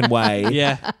expensive looking way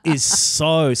Yeah. is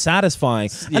so satisfying.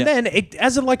 Yeah. And then it,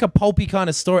 as a, like a pulpy kind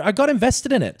of story, I got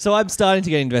invested in it. So I'm starting to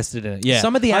get invested in it. Yeah.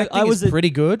 Some of the acting is pretty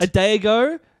good. A day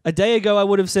ago, I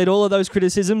would have said all of those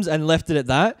criticisms and left it at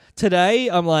that. Today,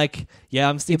 I'm like,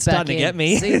 yeah, it's starting back to in. get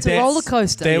me. See, it's a roller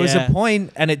coaster. There was Yeah. a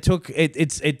point, and it took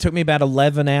it took me about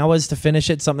 11 hours to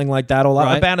finish it, something like that, or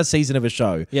Right. about a season of a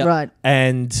show. Yeah. Right.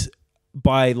 And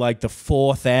by like the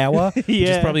 4th hour, which is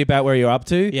Yeah. probably about where you're up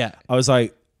to, Yeah. I was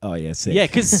like, oh yeah, sick. Yeah,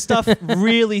 because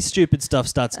really stupid stuff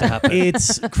starts to happen.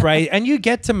 It's crazy. And you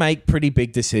get to make pretty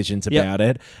big decisions Yep. about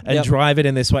it and Yep. drive it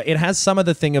in this way. It has some of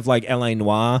the thing of like LA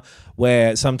Noir,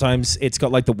 where sometimes it's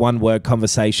got like the one word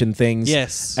conversation things.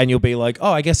 Yes. And you'll be like,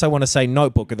 oh, I guess I want to say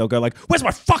notebook. And they'll go like, where's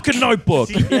my fucking notebook?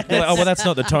 You're like, oh, well, that's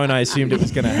not the tone I assumed it was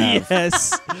going to have.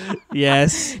 Yes.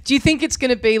 Yes. Do you think it's going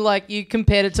to be like you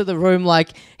compared it to The Room? Like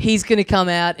he's going to come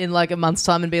out in like a month's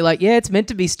time and be like, "Yeah, it's meant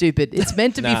to be stupid. It's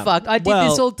meant to be Nah. fucked. I did Well,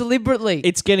 this all deliberately."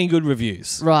 It's getting good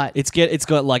reviews. Right. It's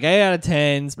got like 8 out of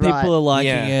 10s. People Right. are liking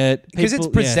Yeah. it. Because it's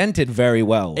People- yeah. presented very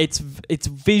well. It's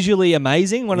visually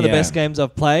amazing. One of the Yeah. best games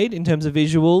I've played in terms of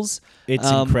visuals. It's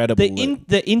incredible.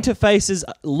 The interfaces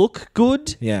look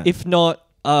good. Yeah. If not,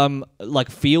 like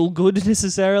feel good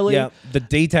necessarily. Yeah, the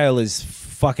detail is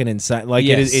fucking insane. Like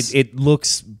Yes. it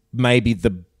looks maybe the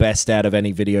best out of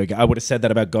any video game. I would have said that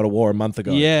about God of War a month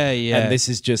ago. Yeah, yeah. And this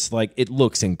is just like, it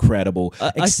looks incredible.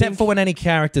 I Except think- for when any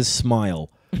characters smile.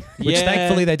 Which Yeah.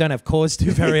 thankfully they don't have cause to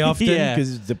very often Yeah.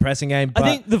 because it's a depressing game. But I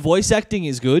think the voice acting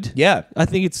is good. yeah. I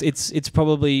think it's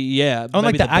probably I like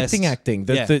maybe the best. acting.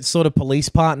 The, Yeah. the sort of police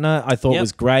partner I thought Yep.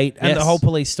 was great. And the Yes. whole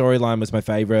police storyline was my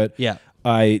favorite. Yeah.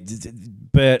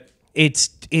 But it's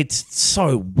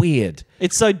so weird.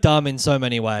 It's so dumb in so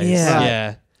many ways. Yeah.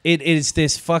 Yeah. It is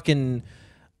this fucking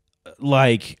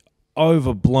like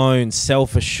overblown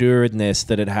self-assuredness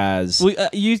that it has.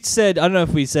 You said, I don't know if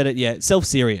we said it yet,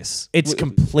 self-serious. It's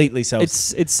completely self.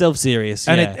 It's self-serious.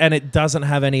 and yeah. it doesn't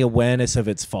have any awareness of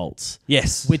its faults,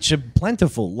 yes. which are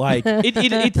plentiful. Like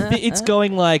It's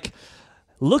going like,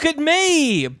 look at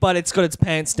me, but it's got its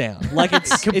pants down. Like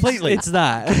it's Completely. It's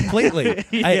that. completely.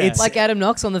 It's like Adam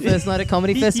Knox on the first night at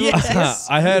Comedy Festival. Yes.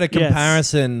 I heard a Yes.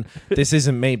 comparison. This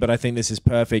isn't me, but I think this is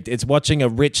perfect. It's watching a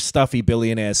rich, stuffy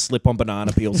billionaire slip on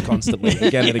banana peels constantly,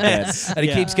 again and again, and he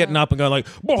Yeah. keeps getting up and going like,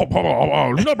 "Whoa, whoa, whoa,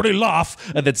 whoa, nobody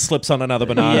laugh," and then slips on another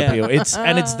banana Yeah. peel. It's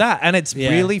that, and it's Yeah.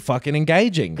 really fucking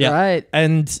engaging. Yeah. Right.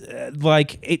 And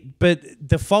like it, but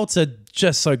the faults are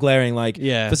just so glaring. Like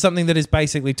Yeah. for something that is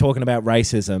basically talking about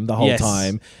racism the whole Yes.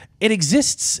 time, it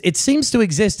exists. It seems to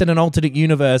exist in an alternate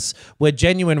universe where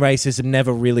genuine racism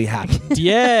never really happened.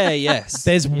 Yeah, yes.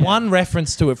 There's one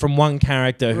reference to it from one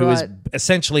character who is Right.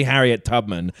 essentially Harriet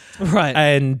Tubman, Right.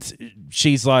 and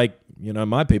she's like, you know,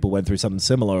 my people went through something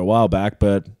similar a while back,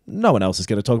 but no one else is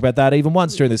going to talk about that even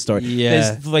once during this story. Yeah.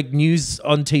 There's like news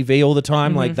on TV all the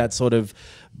time, like that sort of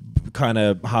kind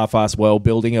of half-assed world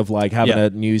building of like having Yeah. a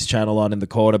news channel on in the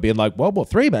corner being like World War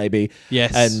III maybe.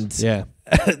 Yes. And Yeah.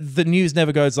 the news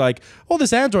never goes like, all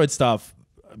this Android stuff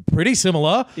pretty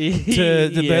similar to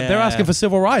they're asking for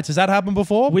civil rights. Has that happened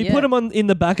before? We Yeah. put him in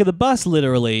the back of the bus,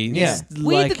 literally. Yeah. It's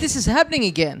Weird like- that this is happening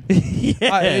again.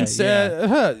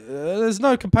 There's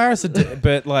no comparison to it,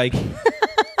 but like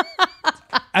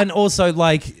and also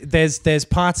like there's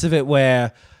parts of it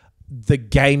where the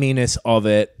gaminess of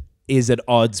it is at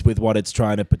odds with what it's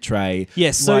trying to portray.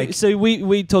 Yes, so Like- so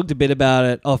we talked a bit about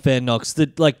it off air, Knox.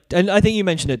 That like, and I think you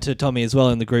mentioned it to Tommy as well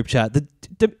in the group chat.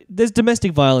 There's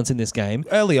domestic violence in this game.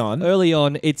 early on. Early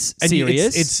on, it's And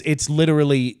serious. it's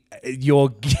literally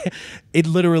it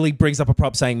literally brings up a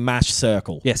prop saying mash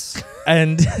circle. yes,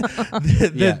 And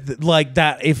Yeah. like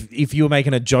that if you were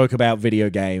making a joke about video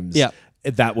games, Yeah.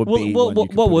 that would be Well, one you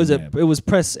could what put was in it? there. It was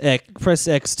press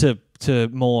X to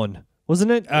mourn,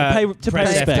 wasn't it? Pay press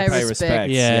respect. F to pay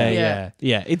respect.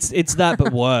 Yeah. It's that,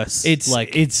 but worse.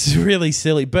 It's really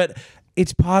silly, but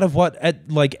it's part of what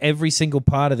like every single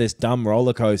part of this dumb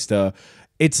roller coaster.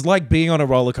 It's like being on a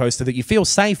roller coaster that you feel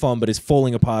safe on, but is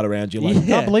falling apart around you. Like, I Yeah.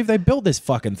 can't believe they built this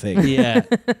fucking thing. yeah,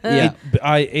 yeah.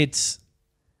 It's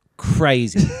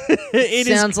crazy. It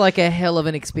is. Sounds like a hell of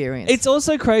an experience. It's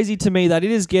also crazy to me that it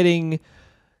is getting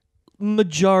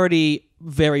majority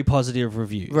very positive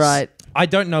reviews. right. I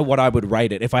don't know what I would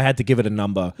rate it if I had to give it a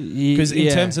number. Because in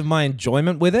yeah. terms of my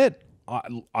enjoyment with it,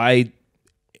 I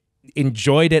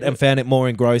enjoyed it and found it more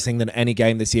engrossing than any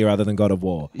game this year other than God of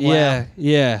War. Yeah.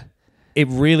 It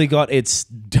really got its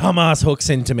dumbass hooks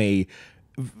into me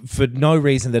for no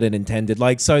reason that it intended.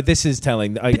 Like, so this is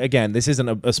telling, again, this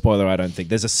isn't a spoiler, I don't think.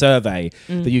 There's a survey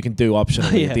that you can do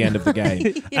optionally at the end of the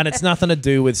game. And it's nothing to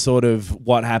do with sort of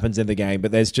what happens in the game,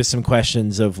 but there's just some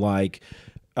questions of like,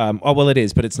 it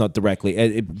is, but it's not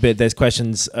directly. But there's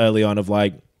questions early on of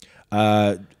like,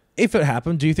 if it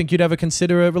happened, do you think you'd ever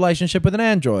consider a relationship with an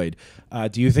android?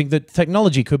 Do you think that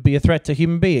technology could be a threat to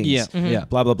human beings? Yeah.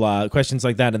 Blah, blah, blah. Questions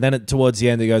like that. And then towards the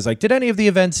end, it goes like, did any of the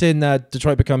events in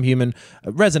Detroit Become Human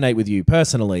resonate with you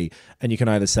personally? And you can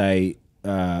either say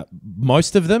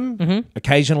most of them,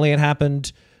 occasionally it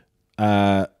happened,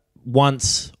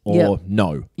 once, or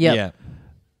no. Yeah.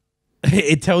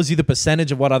 It tells you the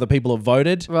percentage of what other people have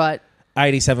voted. Right.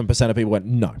 87% of people went,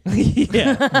 no.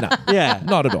 Yeah. No. Yeah.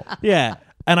 Not at all. Yeah.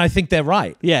 And I think they're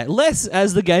right. Yeah. Less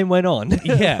as the game went on.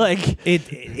 Yeah. Like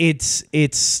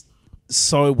it's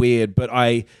so weird, but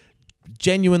I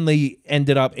genuinely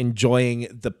ended up enjoying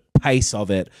the pace of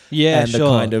it. Yeah, and the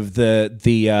sure. kind of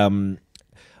the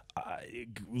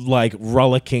like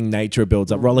rollicking nature it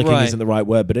builds up. Rollicking Right. isn't the right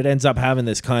word, but it ends up having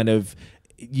this kind of,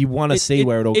 you want to see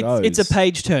where it all goes. It's a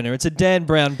page turner. It's a Dan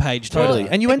Brown page turner. Totally.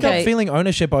 And you end Okay. up feeling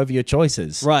ownership over your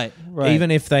choices. Right. Even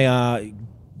if they are,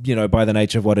 by the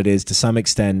nature of what it is, to some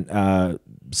extent,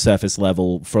 surface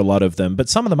level for a lot of them, but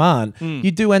some of them aren't.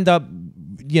 You do end up,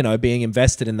 being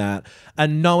invested in that,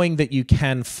 and knowing that you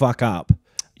can fuck up.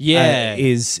 Yeah.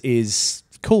 Is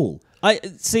cool. I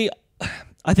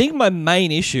think my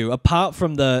main issue, apart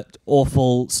from the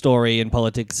awful story and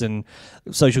politics and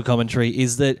social commentary,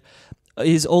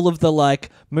 is all of the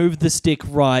like move the stick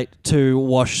right to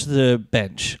wash the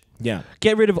bench. Yeah.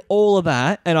 Get rid of all of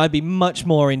that, and I'd be much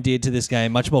more endeared to this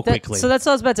game much more quickly. So that's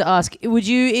what I was about to ask. Do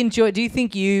you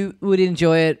think you would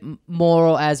enjoy it more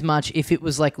or as much if it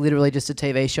was like literally just a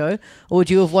TV show? Or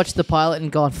would you have watched the pilot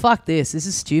and gone, fuck this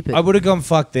is stupid? I would have gone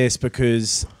fuck this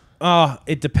because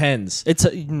it depends.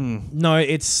 No,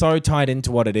 it's so tied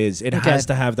into what it is. It has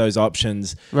to have those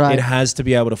options. Right. It has to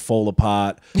be able to fall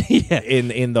apart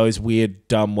in those weird,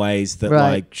 dumb ways that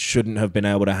like shouldn't have been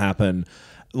able to happen.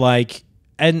 Like,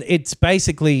 and it's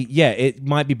basically, it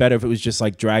might be better if it was just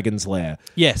like Dragon's Lair.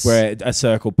 Yes. Where a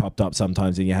circle popped up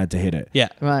sometimes and you had to hit it. Yeah.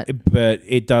 Right. But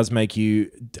it does make you,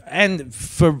 and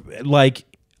for like,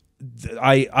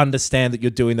 I understand that you're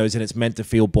doing those and it's meant to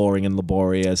feel boring and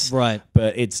laborious. Right.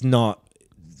 But it's not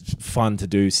fun to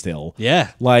do still.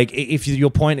 Yeah. Like, if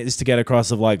your point is to get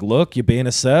across of like, look, you're being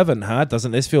a servant, huh?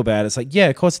 Doesn't this feel bad? It's like, yeah,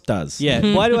 of course it does.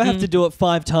 Yeah. Why do I have to do it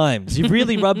 5 times? You've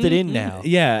really rubbed it in now.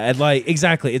 Yeah, and like,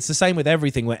 exactly. It's the same with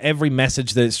everything, where every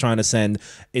message that it's trying to send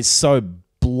is so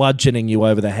bludgeoning you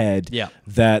over the head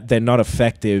that they're not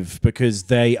effective because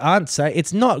they aren't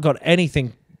it's not got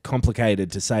anything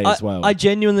complicated to say as well. I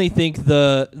genuinely think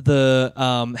the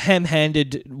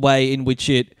ham-handed way in which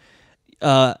it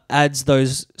adds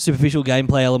those superficial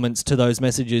gameplay elements to those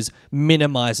messages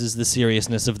minimizes the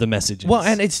seriousness of the messages. Well,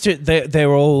 and it's just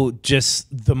they're all just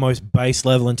the most base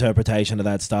level interpretation of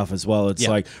that stuff as well. It's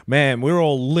like, man, we're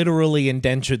all literally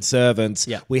indentured servants.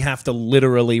 Yeah. We have to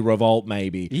literally revolt,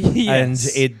 maybe.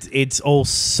 Yes. And it's all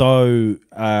so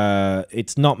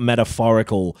it's not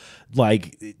metaphorical.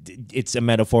 Like, it's a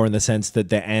metaphor in the sense that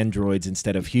they're androids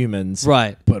instead of humans.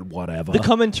 Right. But whatever. The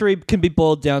commentary can be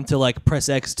boiled down to like press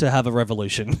X to have a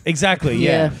revolution. Exactly,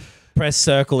 yeah. Press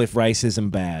circle if racism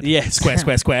bad. Yes. Square,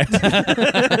 square, square.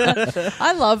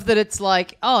 I love that it's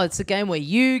like, it's a game where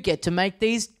you get to make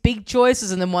these big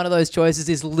choices, and then one of those choices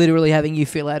is literally having you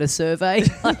fill out a survey.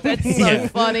 Like, that's so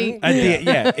funny. And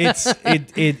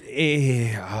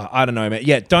I don't know, man.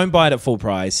 Yeah, don't buy it at full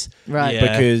price. Right.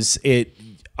 Yeah. Because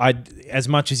as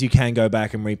much as you can go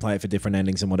back and replay it for different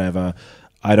endings and whatever,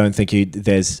 I don't think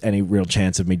there's any real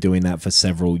chance of me doing that for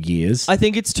several years. I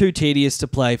think it's too tedious to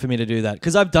play for me to do that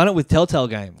because I've done it with Telltale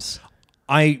games.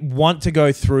 I want to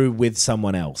go through with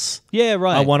someone else. Yeah,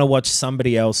 right. I want to watch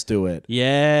somebody else do it.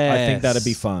 Yeah. I think that'd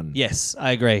be fun. Yes,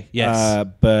 I agree. Yes.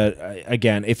 But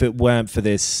again, if it weren't for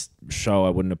this show, I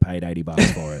wouldn't have paid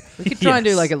 $80 for it. We could try and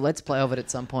do like a let's play of it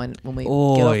at some point when we get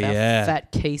off our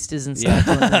fat keisters and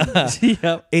stuff.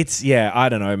 Yep. I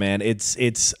don't know, man.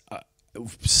 It's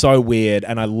so weird,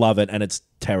 and I love it, and it's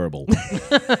terrible.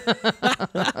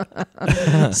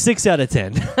 6 out of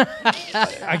 10.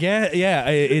 I guess, yeah.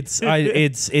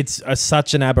 It's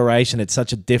such an aberration. It's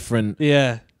such a different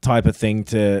type of thing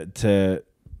to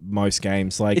most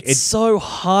games. Like, it's so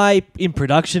high in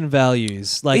production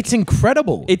values. Like, it's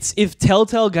incredible. It's if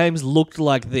Telltale games looked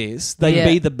like this, they'd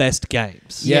be the best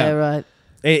games. Yeah, right.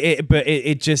 But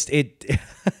it just it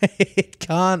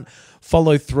can't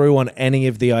follow through on any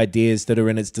of the ideas that are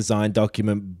in its design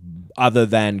document other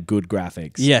than good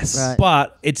graphics. Yes. Right.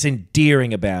 But it's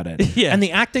endearing about it. Yeah. And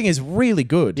the acting is really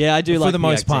good. Yeah, I do like for the the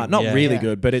most acting, part. Not yeah. really Yeah.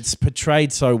 good, but it's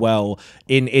portrayed so well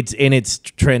in its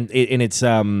trend in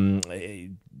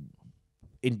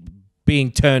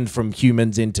being turned from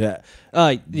humans into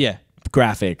Yeah.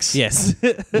 graphics. Yes.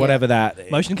 Whatever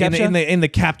that Motion capture? in the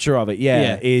capture of it.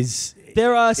 Yeah. Yeah.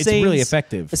 There are It's scenes, really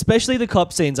effective. especially the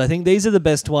cop scenes. I think these are the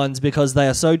best ones because they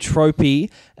are so tropey.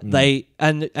 They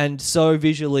and so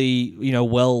visually,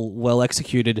 well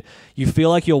executed. You feel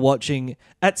like you're watching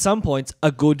at some points a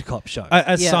good cop show.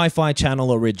 A Sci-Fi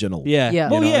Channel original. yeah. Yeah.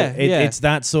 Well, You know, yeah. It's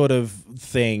that sort of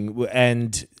thing,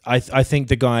 and I think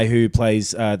the guy who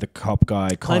plays the cop guy,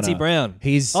 Connor, Clancy Brown.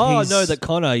 He's the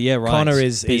Connor. Yeah, right. Connor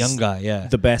is the young guy. Yeah.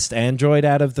 the best android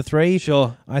out of the three.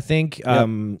 Sure. I think.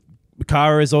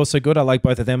 Kara is also good. I like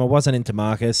both of them. I wasn't into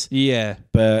Marcus. Yeah.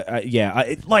 But I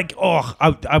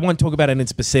won't talk about it in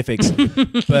specifics,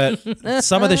 but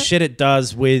some of the shit it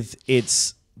does with the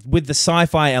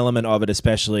sci-fi element of it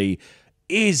especially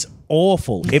is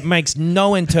awful. It makes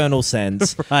no internal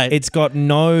sense. Right. It's got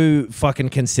no fucking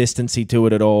consistency to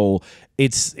it at all.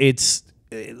 It's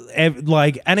and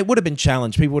it would have been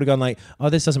challenged. People would have gone like, "Oh,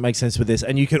 this doesn't make sense with this,"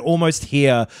 and you could almost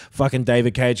hear fucking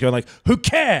David Cage going like, "Who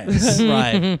cares?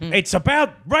 Right. It's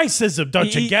about racism.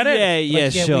 Don't you get it?" Yeah,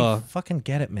 Like, sure. we fucking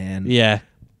get it, man. Yeah.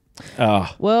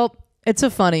 Oh, Well, it's a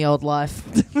funny old life.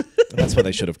 that's what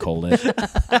they should have called it.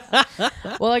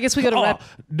 Well, I guess we got to wrap.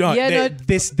 No, Yeah,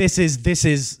 this is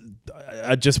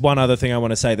just one other thing I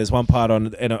want to say. There's one part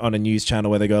on a news channel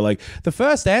where they go like, the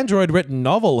first Android written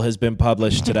novel has been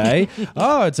published today.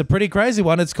 Oh, it's a pretty crazy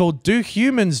one. It's called Do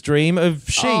Humans Dream of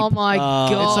Sheep? Oh my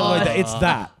It's something like god! that. It's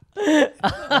that.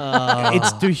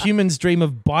 It's Do Humans Dream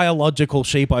of Biological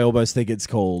Sheep, I almost think it's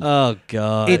called. Oh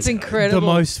god. It's incredible. The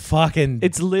most fucking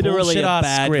It's literally a bullshit-ass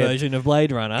bad script. version of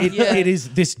Blade Runner. It is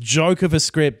this joke of a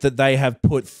script that they have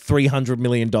put $300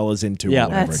 million into. Yeah. Or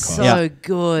whatever That's it costs. so Yeah.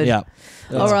 good. Yeah.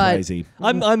 All It's right. crazy.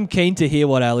 I'm keen to hear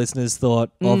what our listeners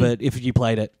thought of it if you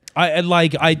played it.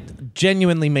 I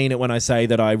genuinely mean it when I say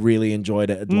that I really enjoyed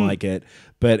it and like it,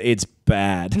 but it's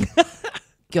bad.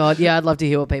 God, yeah, I'd love to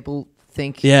hear what people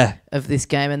think Yeah. of this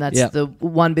game, and that's Yeah. the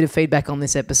one bit of feedback on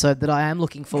this episode that I am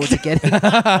looking forward to getting.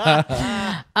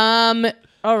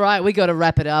 All right, we got to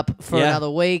wrap it up for Yeah.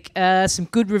 another week. Some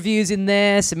good reviews in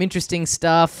there, some interesting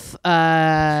stuff.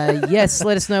 Yes,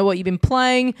 let us know what you've been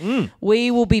playing. We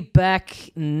will be back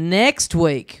next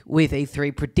week with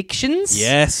E3 predictions.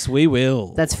 Yes, we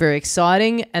will. That's very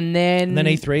exciting. And then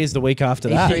E3 is the week after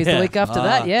E3 that. is the week after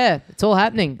that. Yeah, it's all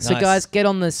happening. So, Nice. guys, get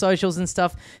on the socials and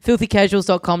stuff.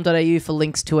 Filthycasuals.com.au for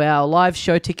links to our live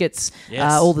show tickets,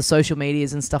 Yes. all the social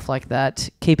medias and stuff like that.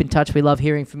 Keep in touch. We love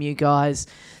hearing from you guys.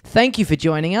 Thank you for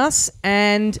joining us.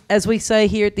 And as we say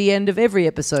here at the end of every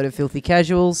episode of Filthy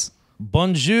Casuals,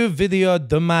 Bonjour video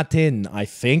de matin, I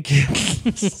think.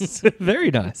 Very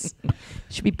nice. it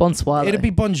should be bonsoir. It'd be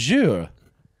bonjour.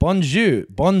 Bonjour.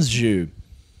 Bonjour.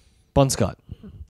 Bon Scott.